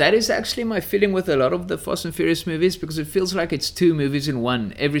gotta. But that is actually my feeling with a lot of the Fast and Furious movies, because it feels like it's 2 movies in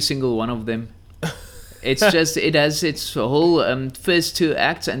one, every single one of them. It's just, it has its whole first 2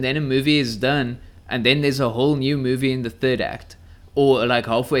 acts, and then a movie is done, and then there's a whole new movie in the 3rd act. Or like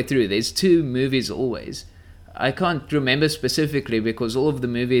halfway through, there's 2 movies always. I can't remember specifically because all of the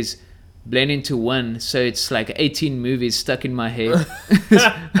movies blend into one, so it's like 18 movies stuck in my head.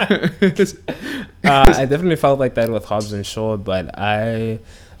 I definitely felt like that with Hobbs and Shaw, but I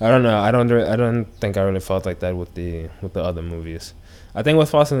don't know. I don't think I really felt like that with the other movies. I think with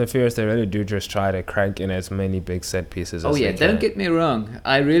Fast and the Furious, they really do just try to crank in as many big set pieces as they can. Don't get me wrong.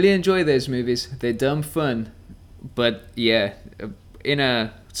 I really enjoy those movies. They're dumb fun. But yeah, in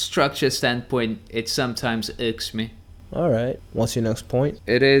a structure standpoint, it sometimes irks me. All right. What's your next point?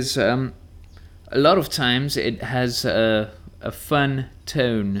 It is, a lot of times it has a fun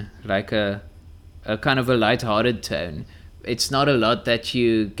tone, like a kind of a light-hearted tone. It's not a lot that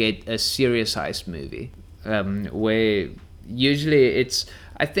you get a serious heist movie, where usually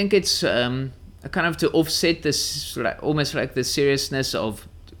I think it's a kind of to offset this, like, almost like the seriousness of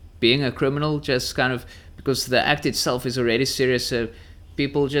being a criminal, just kind of because the act itself is already serious, so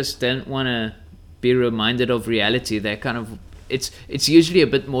people just don't want to be reminded of reality. They're kind of, it's usually a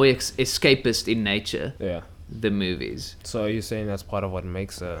bit more escapist in nature. Yeah. The movies. So are you saying that's part of what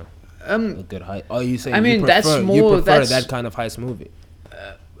makes a good heist? Are you saying you prefer that kind of heist movie?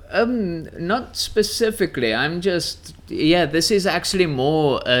 Not specifically. I'm just, this is actually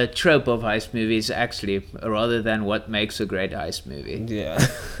more a trope of heist movies, actually, rather than what makes a great heist movie. Yeah.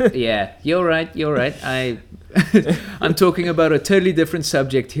 Yeah, you're right. I'm talking about a totally different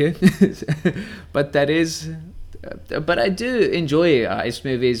subject here. But I do enjoy heist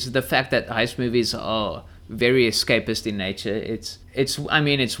movies. The fact that heist movies are very escapist in nature. It's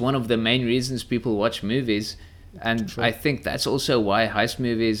one of the main reasons people watch movies. And True. I think that's also why heist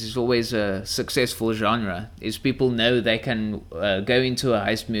movies is always a successful genre, is people know they can go into a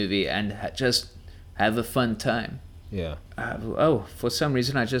heist movie and just have a fun time. Yeah. For some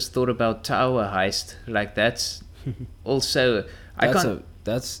reason I just thought about Tower Heist. Like that's also...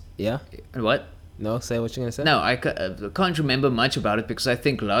 Yeah? What? No, say what you're going to say. No, I can't remember much about it because I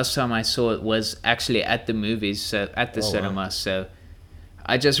think last time I saw it was actually at the movies, so at the cinema, wow. So...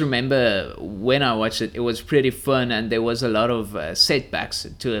 I just remember when I watched it, it was pretty fun, and there was a lot of setbacks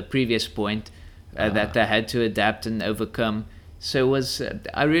to a previous point that they had to adapt and overcome. So it was,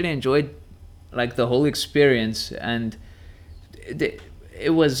 I really enjoyed like the whole experience, and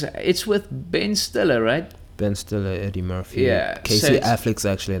it's with Ben Stiller, right? Ben Stiller, Eddie Murphy. Yeah. Casey Affleck's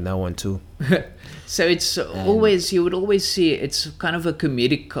actually in that one too. So it's always, you would always see it's kind of a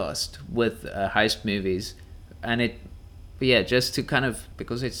comedic cast with heist movies, and just to kind of,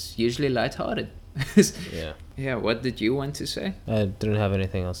 because it's usually lighthearted. Yeah. Yeah, what did you want to say? I didn't have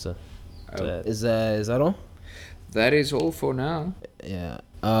anything else to add. Is that all? That is all for now. Yeah.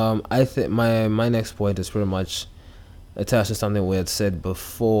 I think my next point is pretty much attached to something we had said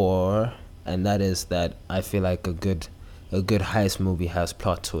before, and that is that I feel like a good heist movie has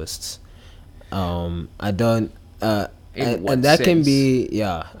plot twists. I don't and that sense? Can be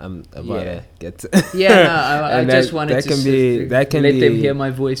I'm about to get to I just wanted to let them hear my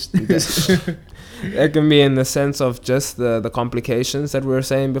voice. That can be in the sense of just the complications that we were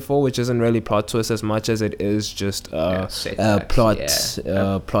saying before, which isn't really plot twists as much as it is just plot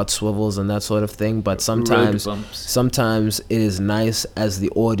swivels and that sort of thing. But sometimes it is nice as the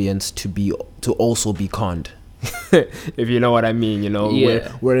audience to also be conned. If you know what I mean,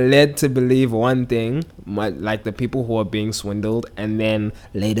 we're led to believe one thing, like the people who are being swindled, and then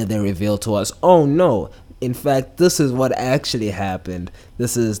later they reveal to us, oh no, in fact this is what actually happened.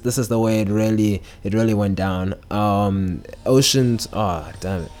 This is the way it really went down. Ocean's,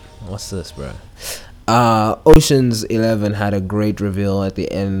 damn it, what's this, bro? Ocean's 11 had a great reveal at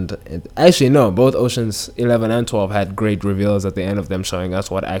the end. Actually, no, both Ocean's 11 and 12 had great reveals at the end of them, showing us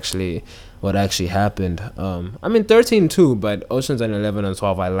what actually happened. 13 too, but Ocean's and 11 and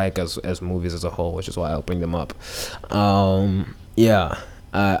 12 I like as movies as a whole, which is why I'll bring them up. I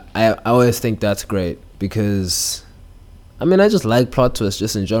always think that's great because I just like plot twists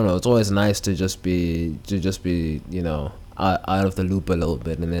just in general. It's always nice to just be out of the loop a little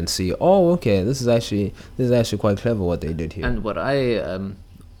bit and then see, oh, okay, this is actually quite clever what they did here. And what I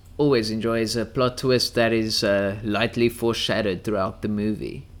always enjoy is a plot twist that is lightly foreshadowed throughout the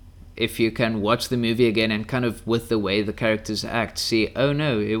movie. If you can watch the movie again and kind of with the way the characters act, see, oh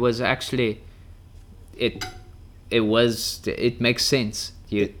no, it was actually it makes sense.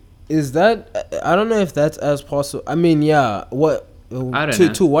 Is that, I don't know if that's as possible. What I don't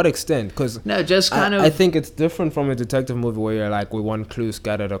know. To what extent? Because No, just kind of. I think it's different from a detective movie where you're like with one clue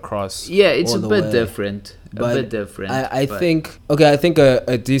scattered across. Yeah, it's all a the bit way. different. But a bit different. I but- think okay. I think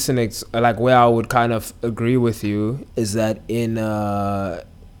a decent like where I would kind of agree with you is that in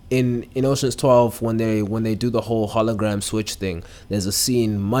Ocean's 12 when they do the whole hologram switch thing, there's a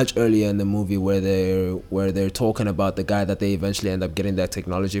scene much earlier in the movie where they're talking about the guy that they eventually end up getting that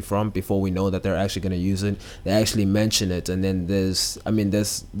technology from before we know that they're actually going to use it. They actually mention it, and then there's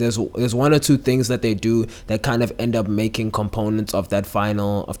one or two things that they do that kind of end up making components of that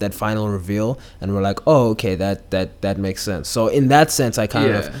final reveal, and we're like, oh, okay, that makes sense. So in that sense I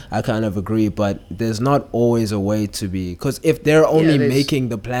kind of agree, but there's not always a way to be, because if they're only making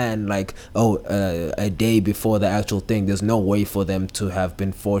the plan like a day before the actual thing, there's no way for them to have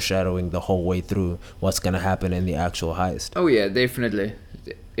been foreshadowing the whole way through what's gonna happen in the actual heist. Oh yeah, definitely.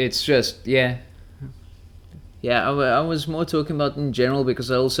 It's just I was more talking about in general,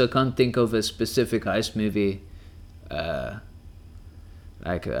 because I also can't think of a specific heist movie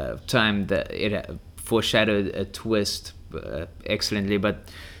like a time that it foreshadowed a twist excellently, but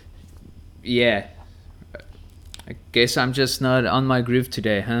yeah, I guess I'm just not on my groove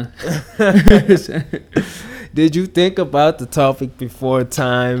today, huh? Did you think about the topic before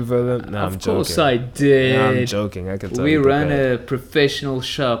time, Philip? No, I'm joking. Of course I did. No, I'm joking. I can tell we you. run a professional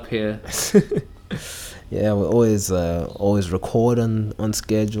shop here. Yeah, we always record on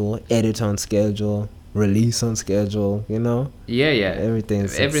schedule, edit on schedule, release on schedule. You know. Yeah.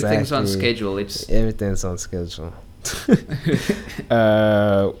 Everything's on schedule. Everything's on schedule.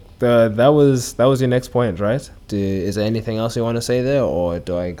 That was your next point, right? Is there anything else you want to say there, or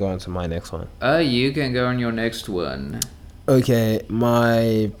do I go on to my next one? You can go on your next one. Okay,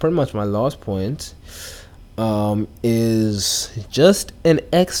 pretty much my last point is just an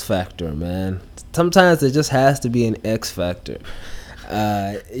X factor, man. Sometimes there just has to be an X factor.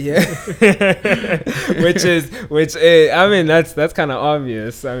 Yeah. which I mean that's kind of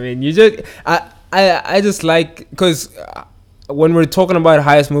obvious. I mean, I just like, because when we're talking about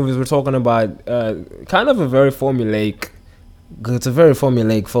heist movies, we're talking about kind of a very formulaic. It's a very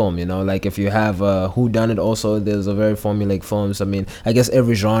formulaic film, you know. Like if you have whodunit, also there's a very formulaic films. I mean, I guess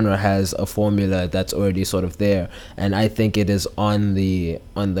every genre has a formula that's already sort of there, and I think it is on the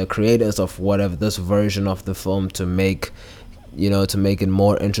creators of whatever this version of the film to make it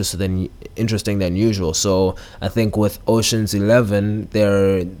more interesting than usual. So I think with Ocean's 11,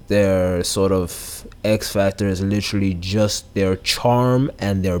 their sort of X factor is literally just their charm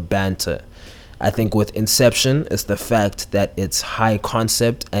and their banter. I think with Inception, it's the fact that it's high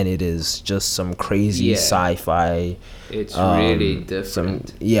concept and it is just some crazy sci-fi. It's really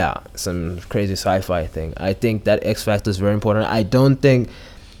different. Some crazy sci-fi thing. I think that X factor is very important. I don't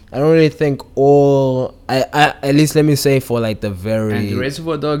really think I at least let me say for like the very. And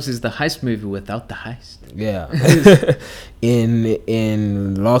Reservoir Dogs is the heist movie without the heist. Yeah.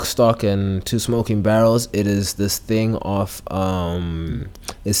 in Lock, Stock and Two Smoking Barrels, it is this thing of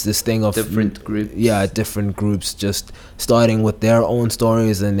different groups. Yeah, different groups just starting with their own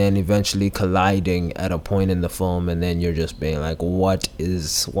stories and then eventually colliding at a point in the film, and then you're just being like, what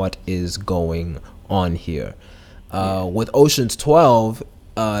is going on here? With Ocean's 12,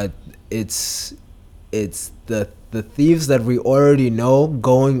 it's the thieves that we already know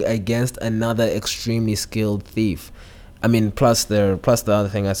going against another extremely skilled thief. I mean, plus the other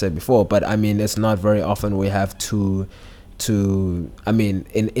thing I said before, but I mean, it's not very often we have in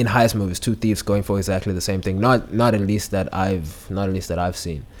heist movies, two thieves going for exactly the same thing. Not at least that I've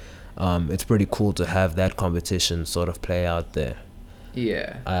seen. It's pretty cool to have that competition sort of play out there.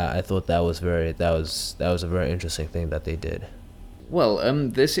 Yeah. I thought that was a very interesting thing that they did. Well,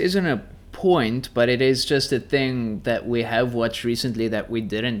 this isn't a point, but it is just a thing that we have watched recently that we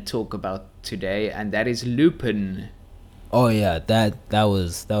didn't talk about today, and that is Lupin. Oh yeah, that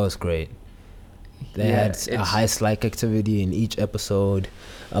was great. They had a heist-like activity in each episode,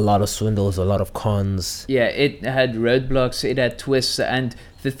 a lot of swindles, a lot of cons. Yeah, it had roadblocks, it had twists, and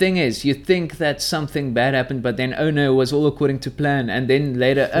the thing is, you think that something bad happened, but then, oh no, it was all according to plan, and then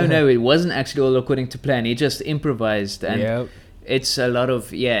later, oh no, it wasn't actually all according to plan. He just improvised, and it's a lot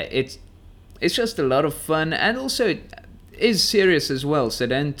of it's just a lot of fun, and also it is serious as well. So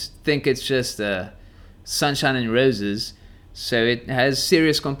don't think it's just sunshine and roses. So it has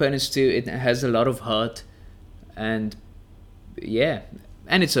serious components too. It has a lot of heart, and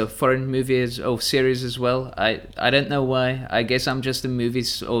and it's a foreign movie series as well. I don't know why. I guess I'm just a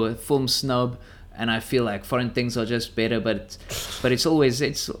movies or film snob, and I feel like foreign things are just better. But it's always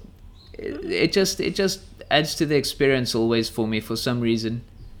it just adds to the experience always for me for some reason.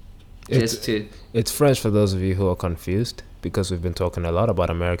 It's French for those of you who are confused. because we've been talking a lot about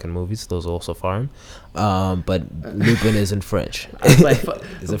American movies. Those are also foreign. But Lupin isn't French. By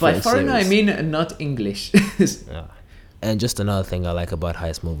foreign, I mean not English. Yeah. And just another thing I like about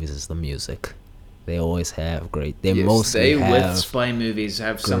heist movies is the music. They always have great. They mostly with spy movies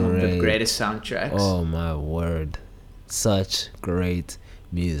have some of the greatest soundtracks. Oh my word, such great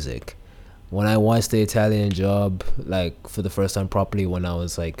music. When I watched The Italian Job, like for the first time properly, when I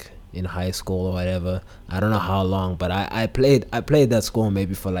was like in high school or whatever, I don't know how long, but I played that score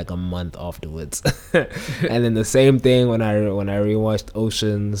maybe for like a month afterwards. And then the same thing when I rewatched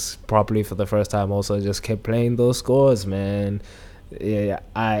Oceans properly for the first time, also just kept playing those scores, man.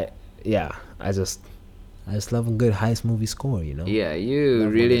 I just love a good heist movie score, you know. Yeah, you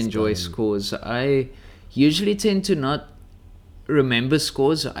really enjoy scores. I usually tend to not remember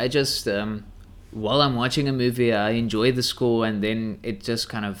scores. I just while I'm watching a movie, I enjoy the score, and then it just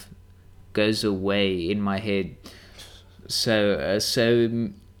kind of goes away in my head. So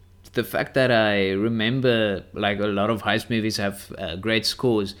the fact that I remember like a lot of heist movies have great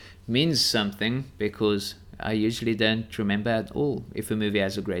scores means something, because I usually don't remember at all if a movie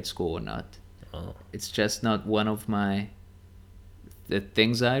has a great score or not. Oh. It's just not one of the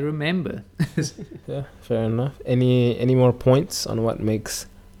things I remember. Yeah, fair enough. Any more points on what makes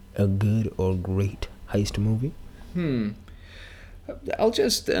a good or great heist movie? I'll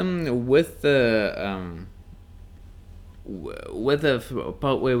just with the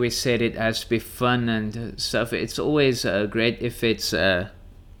part where we said it has to be fun and stuff. It's always great if it's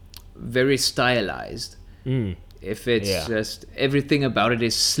very stylized. If it's just everything about it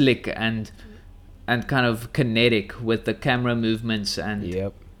is slick and kind of kinetic with the camera movements and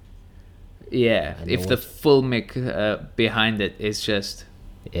if the filmic behind it is just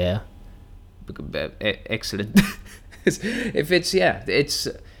excellent. If it's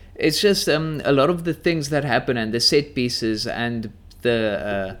it's just a lot of the things that happen and the set pieces and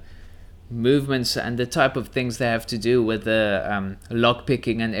the movements and the type of things they have to do with the lock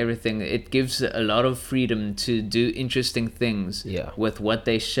picking and everything, it gives a lot of freedom to do interesting things with what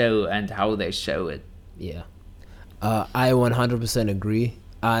they show and how they show it. I 100% agree.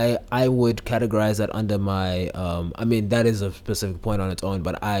 I would categorize that under my I mean, that is a specific point on its own,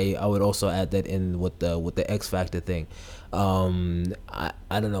 but I would also add that in with the X Factor thing. I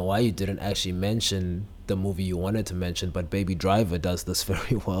don't know why you didn't actually mention the movie you wanted to mention, but Baby Driver does this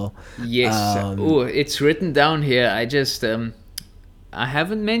very well. Yes. It's written down here. I just I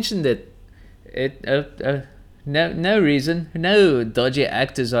haven't mentioned it. No reason. No dodgy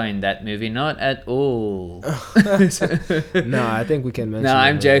actors are in that movie. Not at all. No, I think we can mention. No,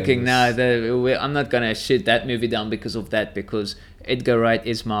 I'm joking. No, I'm not gonna shoot that movie down because of that. Because Edgar Wright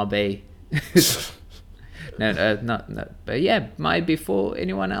is Marbay. No, not. But yeah, my before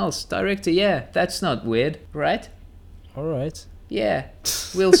anyone else. Director. Yeah, that's not weird, right? All right. Yeah,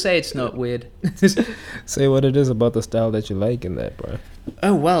 we'll say it's not weird. Say what it is about the style that you like in that, bro.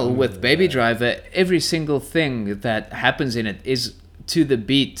 Oh, well, with Baby Driver, every single thing that happens in it is to the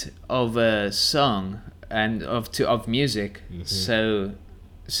beat of a song and of music. So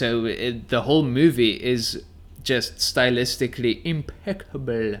the whole movie is just stylistically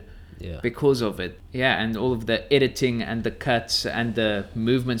impeccable because of it. Yeah, and all of the editing and the cuts and the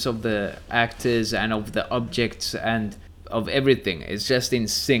movements of the actors and of the objects and of everything is just in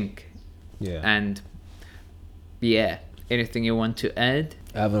sync. And anything you want to add?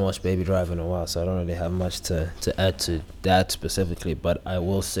 I haven't watched Baby Driver in a while, so I don't really have much to add to that specifically, but I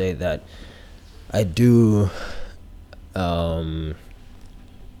will say that I do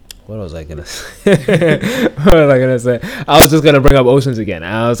what was I gonna say? I was just gonna bring up Oceans again.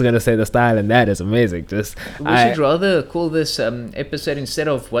 I was gonna say the style in that is amazing. We should rather call this episode, instead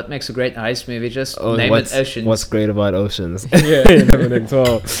of what makes a great heist movie, just name it Oceans. What's great about Oceans?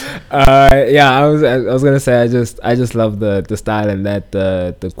 11-12. I was gonna say I just love the style in that,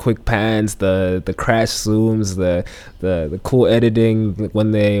 the quick pans, the crash zooms, the cool editing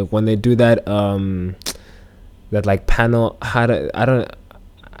when they do that that like panel.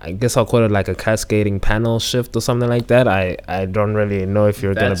 I guess I'll call it like a cascading panel shift or something like that. I don't really know if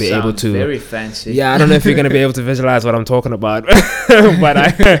you're going to be able to. Very fancy. Yeah, I don't know if you're going to be able to visualize what I'm talking about. but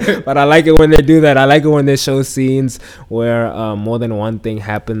I like it when they do that. I like it when they show scenes where more than one thing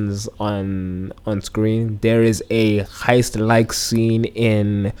happens on screen. There is a heist-like scene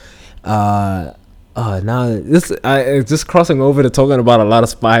in now this just crossing over to talking about a lot of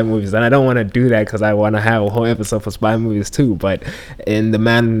spy movies, and I don't want to do that because I want to have a whole episode for spy movies too. But in the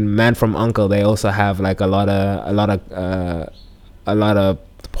Man from U.N.C.L.E., they also have like a lot of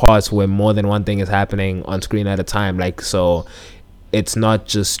parts where more than one thing is happening on screen at a time. Like, so it's not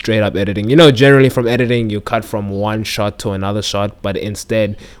just straight up editing. You know, generally from editing you cut from one shot to another shot, but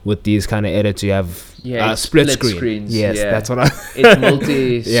instead with these kind of edits you have it's split screen screens. yes yeah. that's what I It's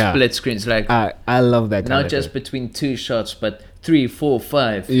multi Yeah. split screens, like I love that kind not of just thing. between 2 shots, but 3, 4,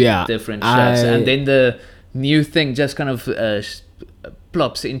 5 Yeah, different shots, I- and then the new thing just kind of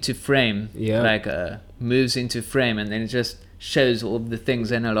plops into frame, Yeah. like moves into frame, and then it just shows all the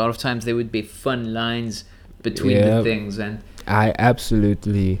things. And a lot of times there would be fun lines between Yeah. the things, and I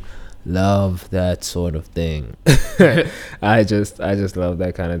absolutely love that sort of thing. I just love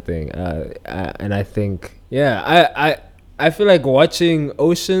that kind of thing. And I think, I feel like watching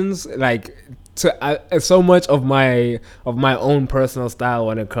Oceans, like, so much of my own personal style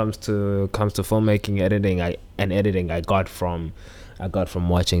when it comes to filmmaking, editing, I got from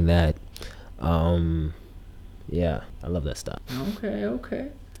watching that. Yeah, I love that stuff. okay.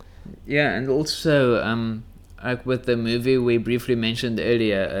 Yeah, and also like with the movie we briefly mentioned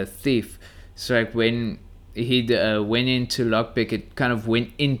earlier, a Thief. So like when he went into lockpick, it kind of went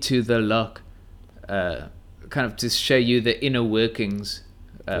into the lock, kind of to show you the inner workings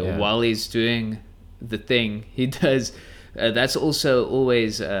while he's doing the thing he does. That's also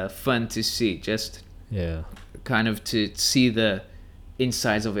always fun to see, just Yeah. kind of to see the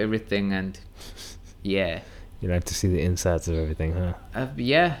insides of everything. And yeah, You like to see the insides of everything, huh?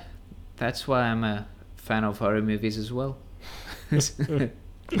 yeah, that's why I'm a fan of horror movies as well.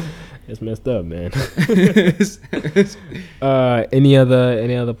 It's messed up, man. Any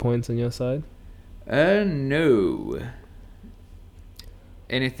other points on your side? No.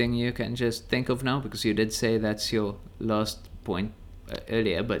 Anything you can just think of now, because you did say that's your last point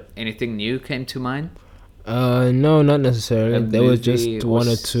earlier, but anything new came to mind? No, not necessarily. A There was movie just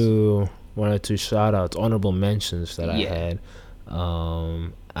or one or two shout outs, honorable mentions that I Yeah. had.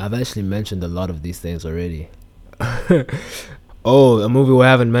 I've actually mentioned a lot of these things already. Oh, a movie we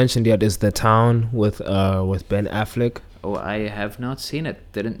haven't mentioned yet is The Town with Ben Affleck. Oh, I have not seen it.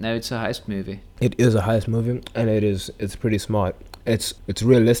 Didn't know it's a heist movie. It is a heist movie, and it's pretty smart. It's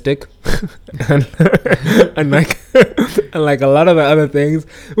realistic, and, and like and like a lot of the other things,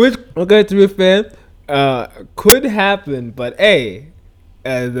 which, okay, to be fair, could happen, but hey,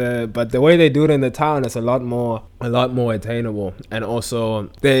 but the way they do it in The Town is a lot more attainable. And also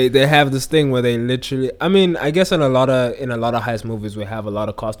they have this thing where they literally, I mean, I guess in a lot of heist movies we have a lot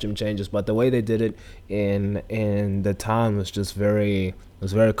of costume changes, but the way they did it in The Town was just very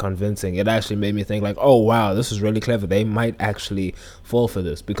convincing. It actually made me think like, oh wow, this is really clever. They might actually fall for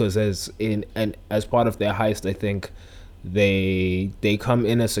this, because as part of their heist, I think they come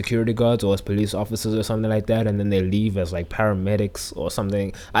in as security guards or as police officers or something like that, and then they leave as like paramedics or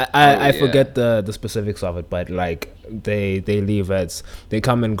something. I forget the specifics of it, but like they leave as, they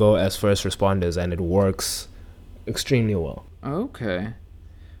come and go as first responders, and it works extremely well. Okay.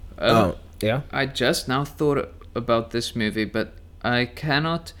 Yeah. I just now thought about this movie, but I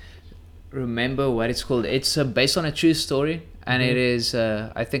cannot remember what it's called. It's based on a true story, and it is,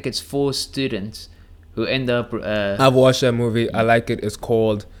 I think it's 4 students who end up... I've watched that movie. I like it. It's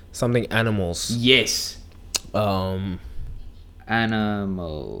called something Animals. Yes. Um,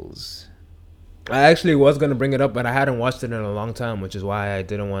 Animals. I actually was gonna bring it up, but I hadn't watched it in a long time, which is why I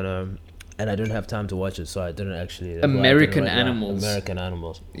didn't want to, and I didn't have time to watch it, so I didn't actually. American Right now. Animals. American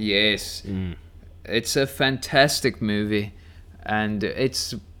Animals. Yes. Mm. It's a fantastic movie, and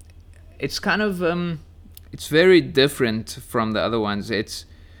it's kind of it's very different from the other ones. It's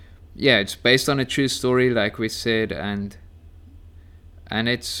based on a true story, like we said, and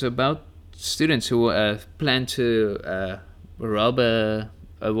it's about students who plan to rob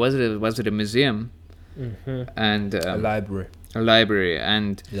was it a museum, and A library a librry,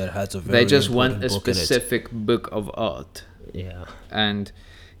 and that has a very they just want a important book in it. specific book of art. Yeah. And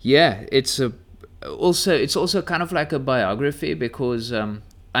yeah, it's also kind of like a biography, because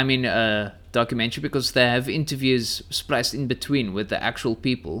documentary, because they have interviews spliced in between with the actual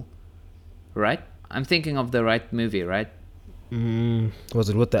people, right? I'm thinking of the right movie, right? Was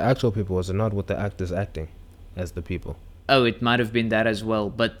it with the actual people? Was it not with the actors acting as the people? Oh, it might have been that as well,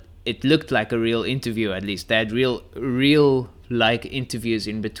 but it looked like a real interview. At least they had real like interviews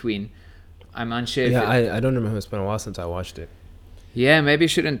in between. I'm unsure. Yeah, I don't remember. It's been a while since I watched it. Yeah, maybe I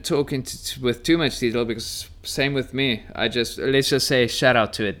shouldn't talk with too much detail, because same with me. Let's just say shout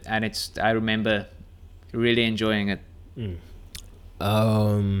out to it, and I remember really enjoying it.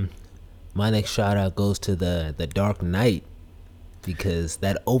 My next shout out goes to the Dark Knight, because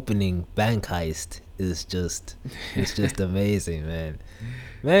that opening bank heist is just amazing, man.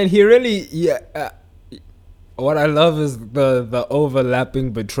 Man, he really what I love is the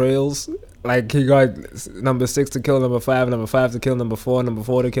overlapping betrayals Like he got number 6 to kill number 5, number 5 to kill number 4, number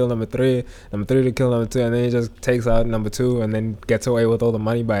 4 to kill number 3, number 3 to kill number 2, and then he just takes out number 2 and then gets away with all the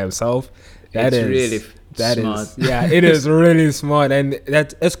money by himself. That is smart. Yeah, it is really smart, and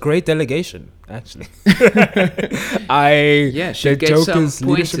it's great delegation actually. Should get some Joker's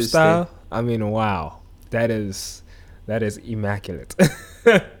leadership pointers style. I mean, wow, that is immaculate.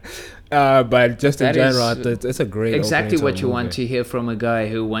 But just in That general, is it's a great exactly opening to what a you want movie. to hear from a guy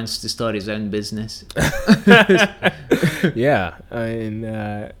who wants to start his own business. Yeah, I mean,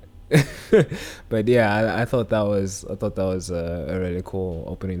 but yeah, I thought that was a really cool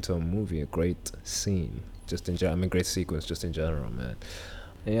opening to a movie, a great scene, just in general. I mean, great sequence, just in general, man.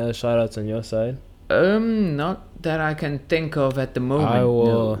 Any other shout outs on your side? Not that I can think of at the moment. I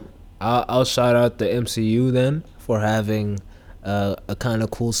will. No. I'll shout out the MCU then for having a kind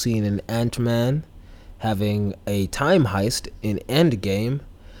of cool scene in Ant-Man, having a time heist in Endgame,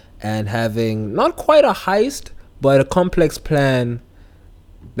 and having not quite a heist but a complex plan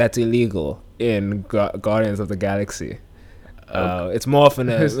that's illegal in Guardians of the Galaxy. It's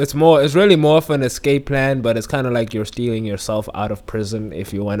really more of an escape plan, but it's kind of like you're stealing yourself out of prison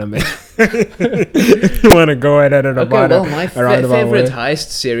if you want to make if you want to go ahead and My favorite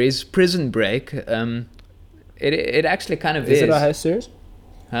heist series, Prison Break. It actually kind of is. Is it a heist series?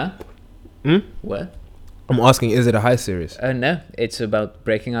 Huh? What? I'm asking, is it a heist series? No, it's about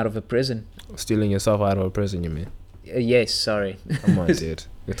breaking out of a prison. Stealing yourself out of a prison, you mean? Yes, sorry. Come on, dude.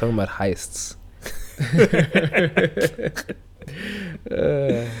 We're talking about heists.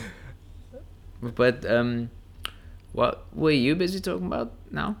 But what were you busy talking about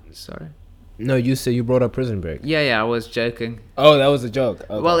now? Sorry. No, you said you brought up Prison Break. Yeah, I was joking. Oh, that was a joke.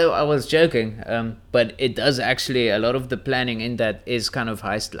 Okay. Well, I was joking. But it does actually, a lot of the planning in that is kind of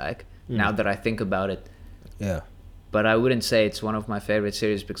heist-like. Now that I think about it. Yeah. But I wouldn't say it's one of my favorite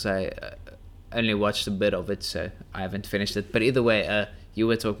series because I only watched a bit of it, so I haven't finished it. But either way, you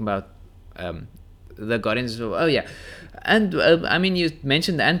were talking about the Guardians of... Oh, yeah. And, I mean, you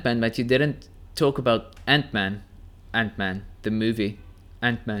mentioned Ant-Man, but you didn't talk about Ant-Man. Ant-Man, the movie.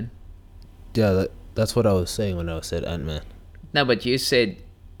 Ant-Man. Yeah, that's what I was saying when I said Ant-Man. No, but you said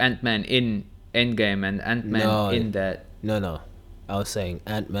Ant-Man in Endgame and Ant-Man in that. No. I was saying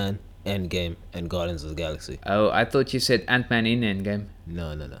Ant-Man, Endgame, and Guardians of the Galaxy. Oh, I thought you said Ant-Man in Endgame.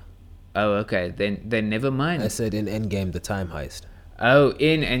 No. Oh, okay. Then never mind. I said in Endgame, the time heist. Oh,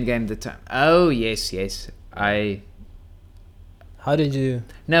 in Endgame, the time. Oh, yes. How did you...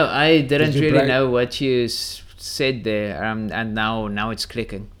 No, I didn't really blank? know what you said there. And now it's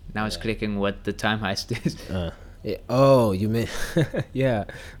clicking. Now it's clicking what the time heist is. Yeah. Oh, you mean... yeah,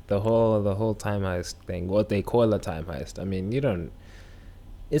 the whole time heist thing. What they call a time heist. I mean, you don't...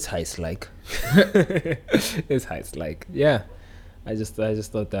 It's heist-like. It's heist-like. Yeah. I just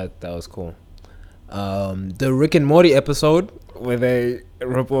thought that was cool. The Rick and Morty episode where they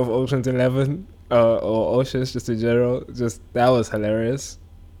rip off Ocean's 11 or Oceans just in general, that was hilarious.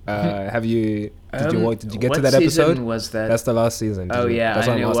 Did you get to that what episode? season was that? That's the last season. Oh yeah, That's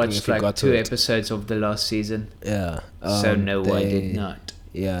I why I'm only asking watched if you like got to 2 it. episodes of the last season. Yeah. So no, I did not.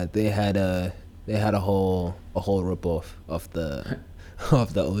 Yeah, they had a whole rip off of the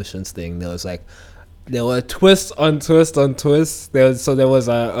of the Oceans thing. There were twists on twists on twists. I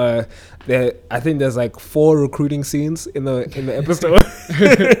think there's like 4 recruiting scenes in the episode.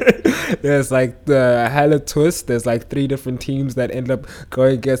 There's like the hella twist. There's like 3 different teams that end up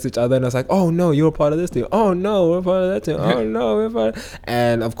going against each other, and it's like, oh no, you're part of this team. Oh no, we're part of that team. Oh no, we're part of...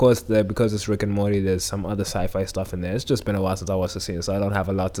 And of course, because it's Rick and Morty, there's some other sci-fi stuff in there. It's just been a while since I watched the scene, so I don't have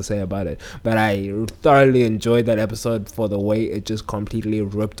a lot to say about it. But I thoroughly enjoyed that episode for the way it just completely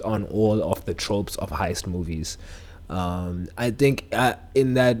ripped on all of the tropes of heist movies. I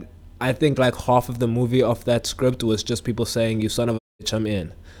think like half of the movie of that script was just people saying, "You son of a bitch, I'm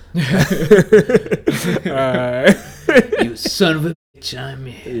in." You son of a bitch, I'm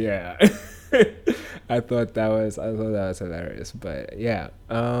in. Yeah. I thought that was hilarious. But yeah,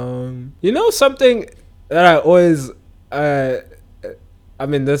 something that I always I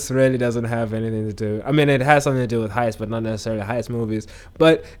mean, this really doesn't have anything to do. I mean, it has something to do with heist, but not necessarily heist movies.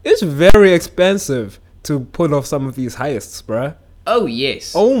 But it's very expensive to pull off some of these heists, bruh. Oh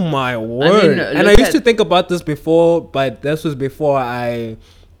yes. Oh my word! And I used to think about this before, but this was before I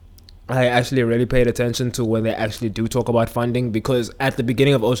actually really paid attention to when they actually do talk about funding, because at the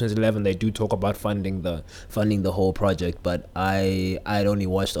beginning of Ocean's 11 they do talk about funding the whole project, but I'd only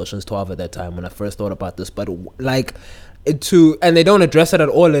watched Ocean's 12 at that time when I first thought about this, but like and they don't address it at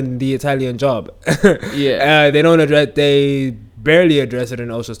all in The Italian Job. Yeah. They don't address, they barely address it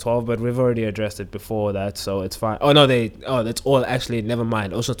in Ocean's 12, but we've already addressed it before that, so it's fine. Oh no, that's all. Actually, never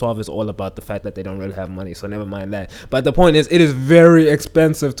mind. Ocean's 12 is all about the fact that they don't really have money, so never mind that. But the point is, it is very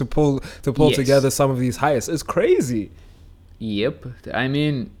expensive to pull Yes. together some of these heists. It's crazy. Yep. I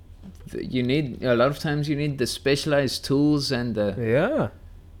mean, you need a lot of times you need the specialized tools and the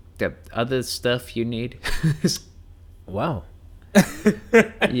other stuff you need. Wow.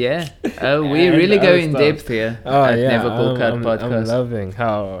 Yeah. We really go in stuff. depth here Oh at yeah, Never Pull Cut I'm Podcast. loving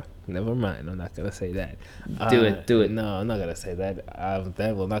how. Never mind. I'm not gonna say that. Do it. No, I'm not gonna say that.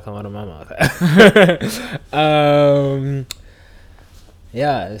 That will not come out of my mouth.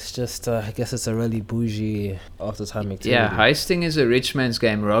 Yeah, it's just. I guess it's a really bougie after-time activity. Yeah, heisting is a rich man's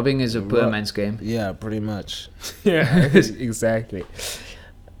game. Robbing is a poor man's game. Yeah, pretty much. Yeah, exactly.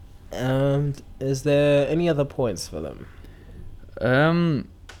 Is there any other points for them?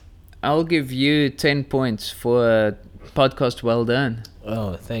 I'll give you 10 points for a podcast well done.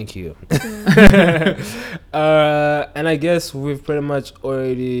 Oh, thank you. And I guess we've pretty much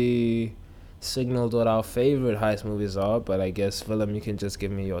already signaled what our favorite heist movies are, but I guess, Willem, you can just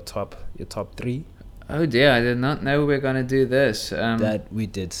give me your top 3. Oh dear, I did not know we are gonna do this. That we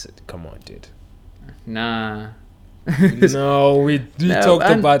did. Come on, dude. Nah. No, we talked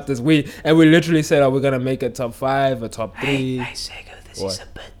about this. We literally said, "Are we gonna make a top 5, a top 3?" Hey, Sego, this What? is a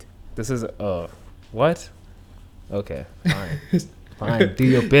bit. This is what? Okay, fine, fine. Do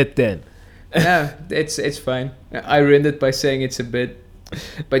your bit then. No, it's fine. I ruined it by saying it's a bit.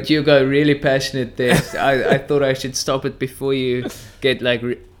 But you got really passionate there. I thought I should stop it before you get like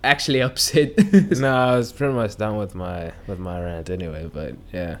actually upset. No, I was pretty much done with my rant anyway. But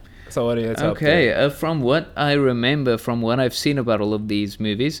yeah. So what are your top? Okay, from what I remember, from what I've seen about all of these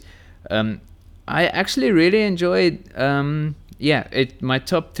movies, I actually really enjoyed. My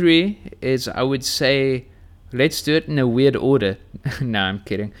top 3 is, I would say, let's do it in a weird order. No, I'm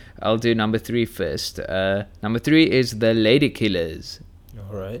kidding. I'll do number 3 first. Number 3 is The Lady Killers.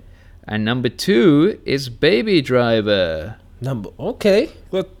 All right. And number 2 is Baby Driver. Okay.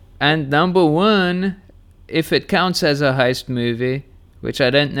 What? And number 1, if it counts as a heist movie, which I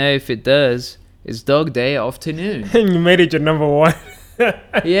don't know if it does, is Dog Day Afternoon. You made it your number 1.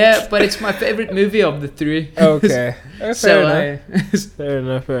 Yeah, but it's my favorite movie of the 3. Okay. So Fair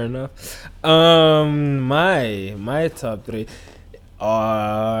enough. My top 3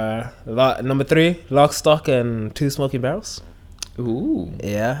 are number 3, Lock, Stock, and Two Smoking Barrels. Ooh.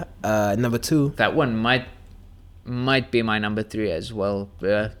 Yeah. Number 2. That one might be my number 3 as well.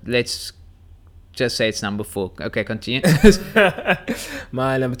 Let's just say it's number 4. Okay, continue.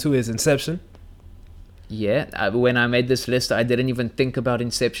 My number 2 is Inception. Yeah, when I made this list, I didn't even think about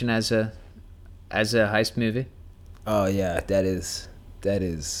Inception as a heist movie. Oh yeah, that is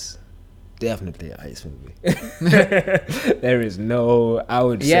definitely a heist movie. There is no, I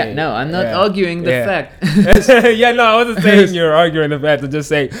would say. Yeah, no, I'm not arguing the fact. Yeah, no, I wasn't saying you're arguing the fact. I'm just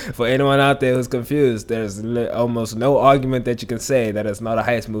saying, for anyone out there who's confused, there's almost no argument that you can say that it's not a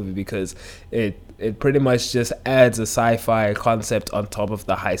heist movie, because it pretty much just adds a sci-fi concept on top of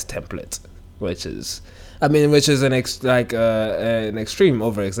the heist template, which is an extreme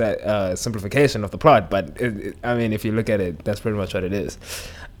simplification of the plot, but if you look at it, that's pretty much what it is.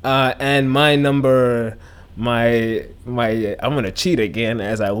 And I'm gonna cheat again,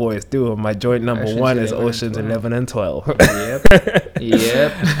 as I always do. My joint number 1 is Oceans 11 and 12.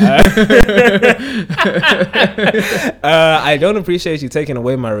 Yep. I don't appreciate you taking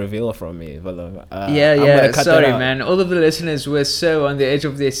away my reveal from me, but Sorry, man. All of the listeners were so on the edge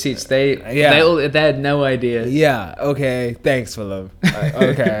of their seats. They had no idea. Yeah. Okay. Thanks, Philip.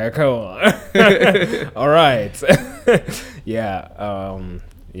 Okay. Cool. All right. Yeah.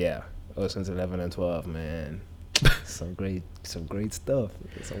 Yeah. Oceans 11 and 12, man. Some great stuff.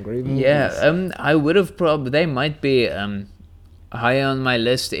 Some great movies. Yeah. I would have they might be high on my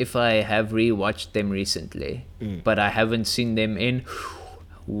list if I have rewatched them recently, but I haven't seen them in.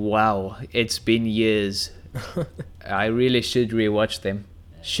 Wow, it's been years. I really should rewatch them.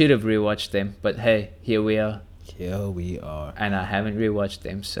 Should have rewatched them, but hey, here we are. And I haven't rewatched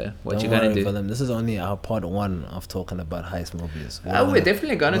them, so what you gonna do? This is only our part 1 of talking about heist movies. We're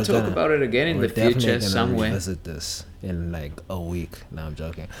definitely gonna talk about it again in the future somewhere. Revisit this in like a week. No, I'm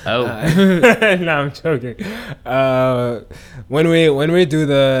joking. Oh, no, I'm joking. When we do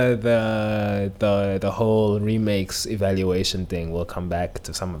the whole remakes evaluation thing, we'll come back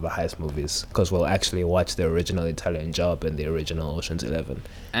to some of the heist movies, because we'll actually watch the original Italian Job and the original Ocean's 11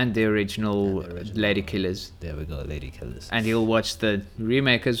 and the original Lady Killers. There we go, Lady Killers. And he'll watch the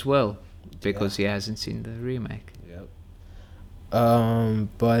remake as well, because he hasn't seen the remake. Yep.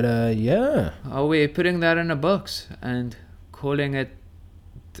 Yeah. Are we putting that in a box and calling it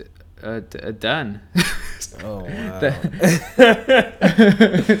done. Oh wow! The-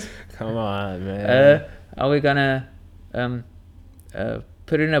 Come on, man. Are we gonna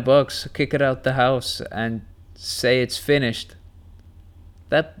put it in a box, kick it out the house, and say it's finished?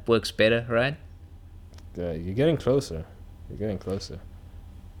 That works better, right? Good. You're getting closer. You're getting closer.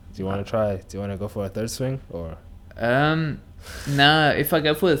 Do you want to try? Do you want to go for a third swing or? No. If I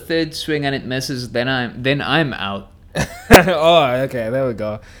go for a third swing and it misses, then I'm out. Oh, okay. There we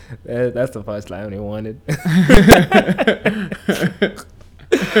go. That's the first line we wanted.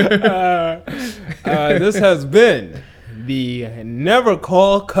 This has been the Never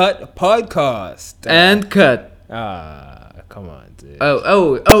Call Cut podcast. And cut. Come on, dude.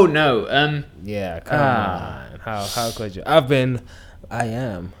 Oh no. Yeah, come on. How could you? I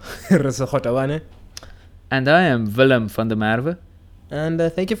am Risakhotawane. And I am Willem van der Merwe. And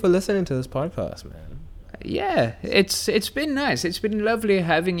thank you for listening to this podcast, man. Yeah, it's been nice. It's been lovely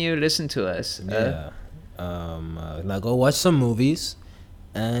having you listen to us. Yeah. Now go watch some movies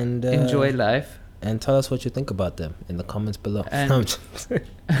and Enjoy life. and tell us what you think about them in the comments below. And-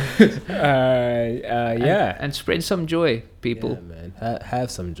 Yeah. And spread some joy, people. Yeah, man. Have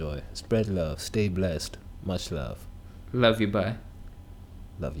some joy. Spread love. Stay blessed. Much love. Love you, bye.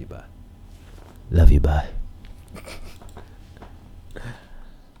 Love you. Bye. Love you. Bye.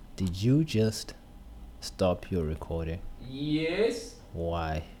 Did you just stop your recording? Yes.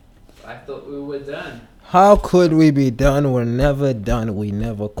 Why? I thought we were done. How could we be done? We're never done. We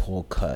never call cut.